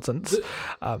type nonsense.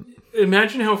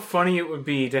 Imagine how funny it would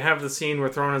be to have the scene where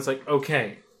Thrawn is like,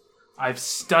 okay, I've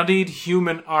studied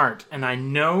human art, and I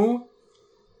know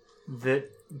that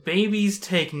babies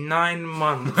take 9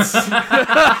 months.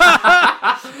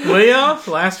 Leia,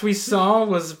 last we saw,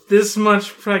 was this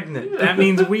much pregnant. That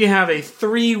means we have a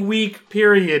 3-week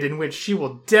period in which she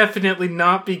will definitely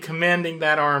not be commanding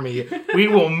that army. We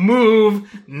will move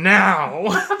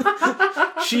now.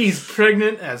 She's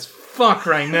pregnant as fuck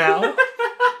right now.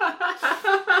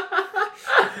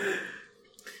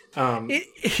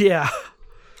 Yeah.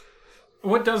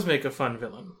 What does make a fun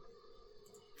villain?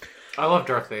 I love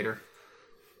Darth Vader.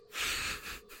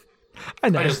 I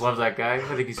know. I just love that guy.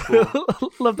 I think he's cool.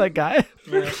 Love that guy.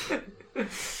 Yeah.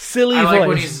 Silly voice. I like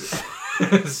when he's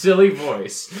silly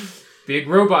voice. Big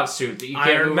robot suit that you can't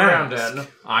Iron move mask. around in.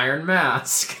 Iron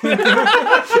mask.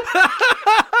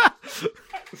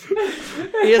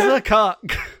 Here's a cock.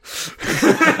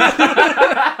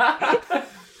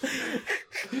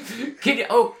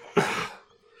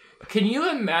 Can you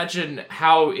imagine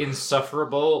how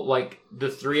insufferable the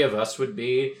 3 of us would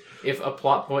be if a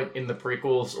plot point in the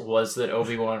prequels was that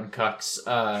Obi-Wan cucks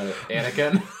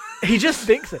Anakin? He just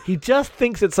thinks it. He just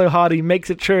thinks it so hard he makes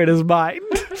it true in his mind.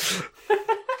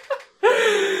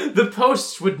 The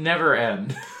posts would never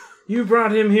end. You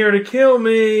brought him here to kill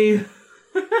me.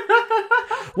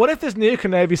 What if this new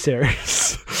Kenobi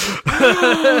series?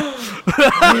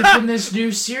 What if in this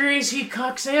new series he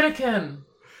cucks Anakin?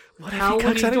 How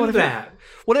would he do that?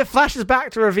 What if it flashes back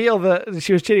to reveal that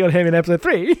she was cheating on him in episode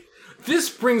 3?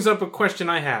 This brings up a question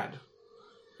I had.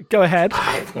 Go ahead.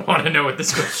 I want to know what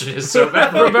this question is so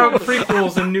bad. About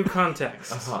prequels and new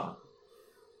contexts. Uh-huh.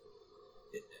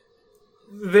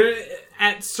 There,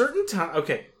 at certain time,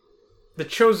 okay, the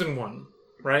Chosen One,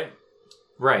 right?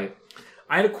 Right.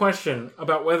 I had a question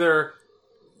about whether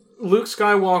Luke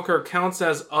Skywalker counts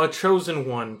as a Chosen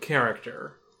One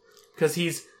character. Because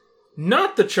he's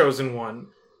not the Chosen One.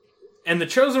 And the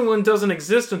Chosen One doesn't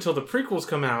exist until the prequels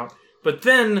come out. But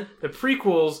then the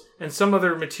prequels and some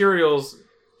other materials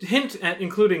hint at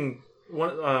including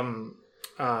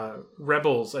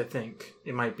Rebels, I think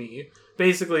it might be.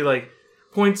 Basically,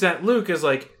 points at Luke as,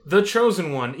 the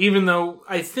Chosen One. Even though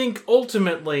I think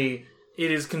ultimately it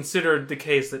is considered the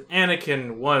case that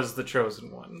Anakin was the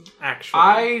Chosen One, actually.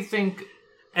 I think...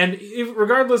 And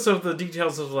regardless of the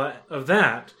details of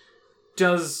that,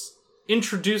 does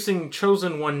introducing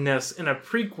Chosen One-ness in a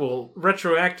prequel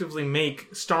retroactively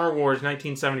make Star Wars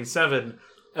 1977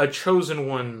 a Chosen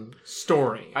One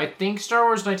story? I think Star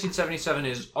Wars 1977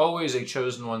 is always a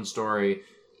Chosen One story.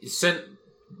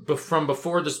 From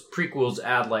before the prequels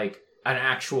add, an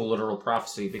actual literal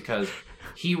prophecy, because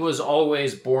he was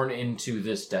always born into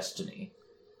this destiny.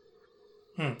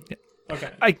 Yeah. Okay.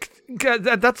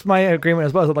 That's my agreement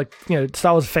as well. So,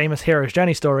 Star Wars' famous hero's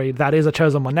journey story, that is a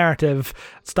Chosen One narrative.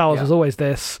 Star Wars was always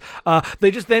this. They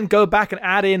just then go back and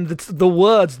add in the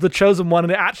words, the Chosen One,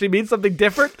 and it actually means something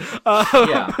different.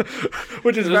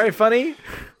 Which is very funny.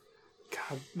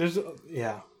 God,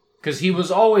 because he was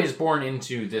always born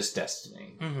into this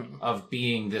destiny of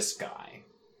being this guy.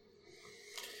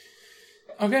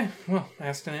 Okay, well,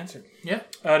 asked and answered. Yeah.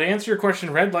 To answer your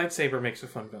question, red lightsaber makes a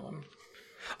fun villain.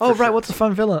 Oh, right, what's a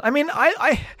fun villain? I mean,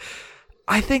 I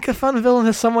think a fun villain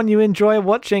is someone you enjoy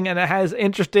watching and it has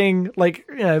interesting,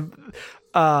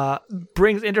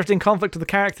 brings interesting conflict to the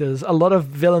characters. A lot of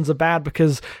villains are bad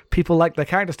because people like their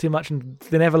characters too much and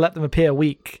they never let them appear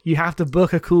weak. You have to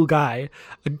book a cool guy.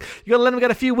 You gotta let him get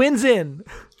a few wins in.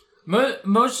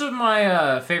 Most of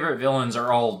my favorite villains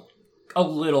are all a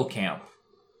little camp.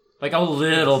 A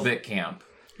little bit camp.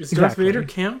 Is Darth Vader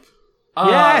camp?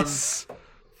 Yes!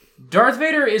 Darth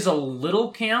Vader is a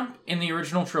little camp in the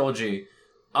original trilogy.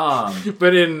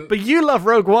 But you love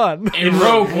Rogue One. In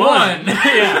Rogue One.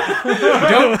 Yeah.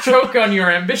 Don't choke on your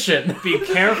ambition. Be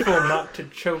careful not to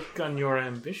choke on your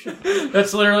ambition.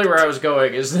 That's literally where I was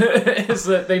going, is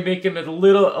that they make him a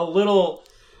little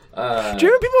Do you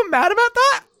remember people were mad about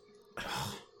that?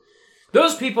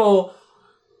 Those people...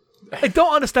 They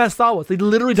don't understand Star Wars. They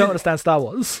literally don't understand Star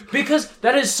Wars. Because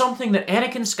that is something that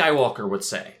Anakin Skywalker would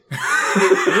say.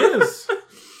 It is.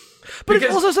 But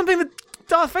it's also something that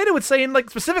Darth Vader would say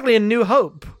specifically in New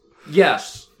Hope.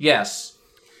 Yes.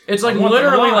 It's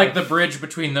literally the bridge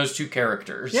between those two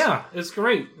characters. Yeah, it's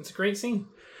great. It's a great scene.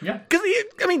 Yeah. Because,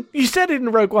 you said it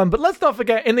in Rogue One, but let's not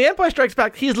forget, in The Empire Strikes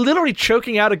Back, he's literally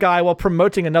choking out a guy while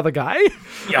promoting another guy.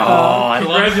 I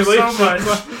love him so much.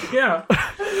 Yeah.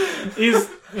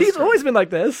 He's always been like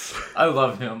this. I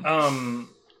love him.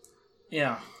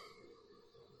 Yeah.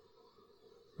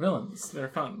 Villains. They're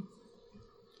fun.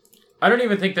 I don't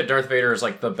even think that Darth Vader is,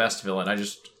 like, the best villain.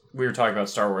 We were talking about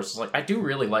Star Wars. It's like, I do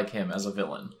really like him as a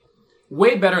villain.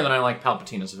 Way better than I like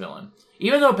Palpatine as a villain.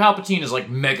 Even though Palpatine is, like,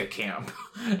 mega camp.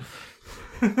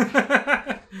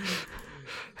 Have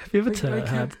you ever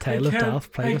heard the tale of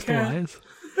Darth Plagueis the Wise?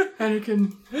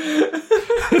 Anakin.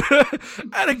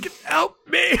 Anakin, help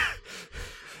me!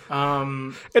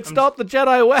 It's I'm not the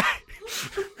Jedi way!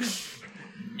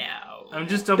 No. I'm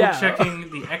just double-checking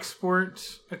the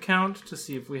export account to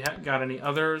see if we got any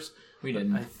others. We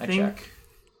didn't. I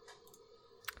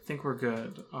think we're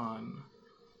good on...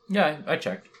 Yeah, I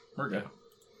checked. We're good.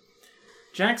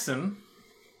 Jackson.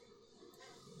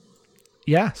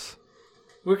 Yes.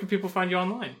 Where can people find you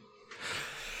online?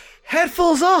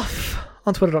 Headfuls Off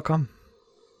on twitter.com.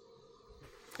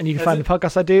 And you can find the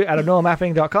podcast I do at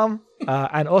abnormalmapping.com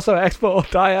and also at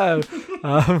export.io.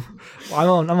 I'm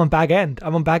on Bag End.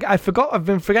 I've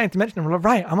been forgetting to mention them.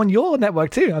 Right, I'm on your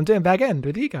network too. I'm doing Bag End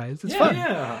with you guys. It's fun.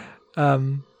 Yeah.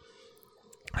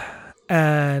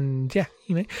 And yeah,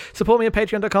 support me at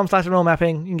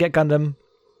patreon.com/abnormalmapping. You can get Gundam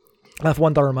for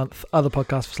 $1 a month. Other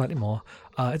podcasts for slightly more.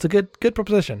 It's a good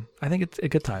proposition. I think it's a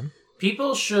good time.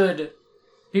 People should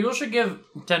give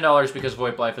 $10 because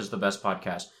VoIP Life is the best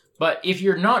podcast. But if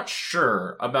you're not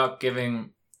sure about giving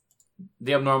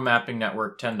the Abnormal Mapping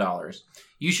Network $10,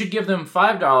 you should give them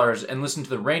 $5 and listen to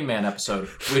the Rain Man episode,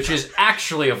 which is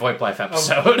actually a VoIP Life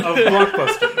episode. Of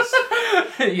Blockbusters.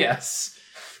 Yes.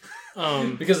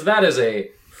 Because that is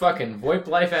a fucking VoIP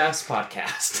Life ass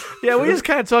podcast. Yeah, we just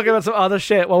kind of talking about some other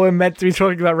shit while we're meant to be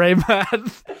talking about Rain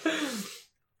Man.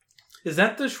 Is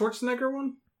that the Schwarzenegger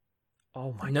one?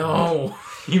 Oh my god. No.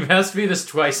 You've asked me this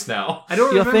twice now. I don't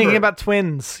remember. You're thinking about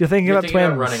twins. You're thinking about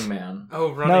twins. About Running Man.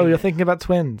 Oh, Running No, Man. you're thinking about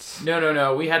twins.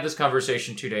 No. We had this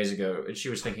conversation 2 days ago, and she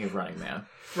was thinking of Running Man.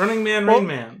 Running Man, Rain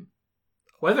Man.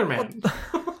 Weatherman.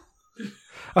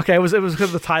 Okay, it was because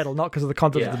of the title, not because of the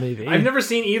content of the movie. I've never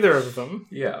seen either of them.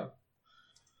 Yeah.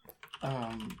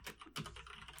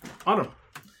 Autumn.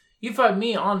 You find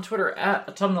me on Twitter at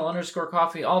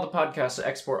autumnal_coffee, all the podcasts at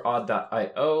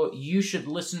exportodd.io. You should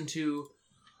listen to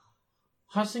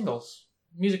Hot Singles,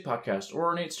 music podcast, or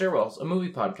Ornate Stairwells, a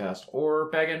movie podcast,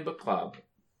 or Bag End Book Club,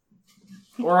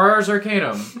 or Ars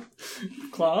Arcanum.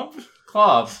 Clob?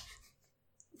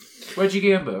 Wedgie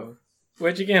Gambo.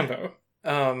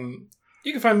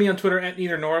 You can find me on Twitter at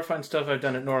NeitherNora. Find stuff I've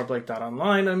done at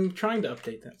norablake.online. I'm trying to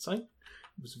update that site.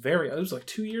 It was like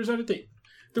 2 years out of date.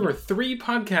 There were 3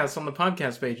 podcasts on the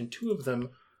podcast page, and 2 of them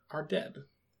are dead.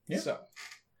 Yeah. So,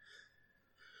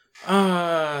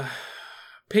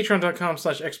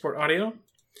 patreon.com/exportaudio.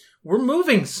 We're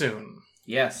moving soon.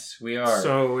 Yes, we are.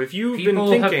 So if you've People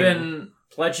been thinking... have been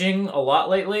pledging a lot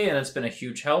lately, and it's been a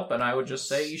huge help, and I would just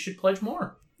say you should pledge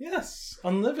more. Yes,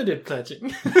 unlimited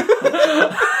pledging.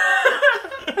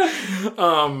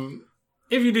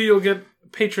 If you do, you'll get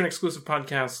patron-exclusive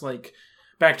podcasts like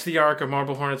Back to the Ark, a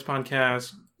Marble Hornets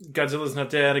podcast, Godzilla's Not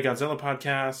Dead, a Godzilla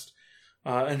podcast,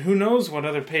 and who knows what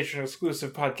other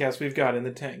patron-exclusive podcasts we've got in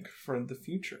the tank for the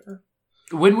future.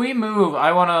 When we move,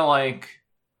 I want to,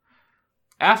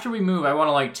 after we move, I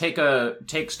want to,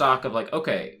 take stock of,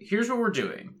 okay, here's what we're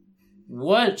doing.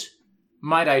 What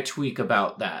might I tweak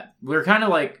about that? We're kind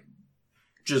of,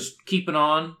 just keeping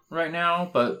on right now,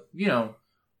 but,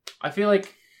 I feel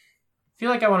like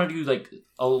I want to do,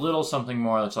 a little something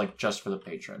more that's, just for the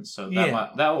patrons. So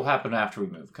that will happen after we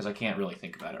move, because I can't really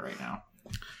think about it right now.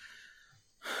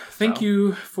 Thank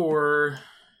you for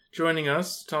joining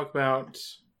us to talk about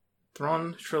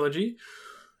Thrawn Trilogy.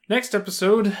 Next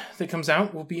episode that comes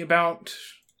out will be about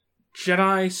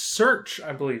Jedi Search,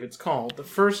 I believe it's called. The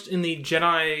first in the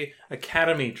Jedi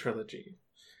Academy trilogy,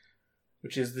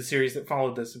 which is the series that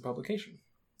followed this in publication.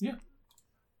 Yeah.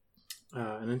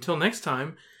 And until next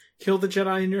time, kill the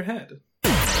Jedi in your head.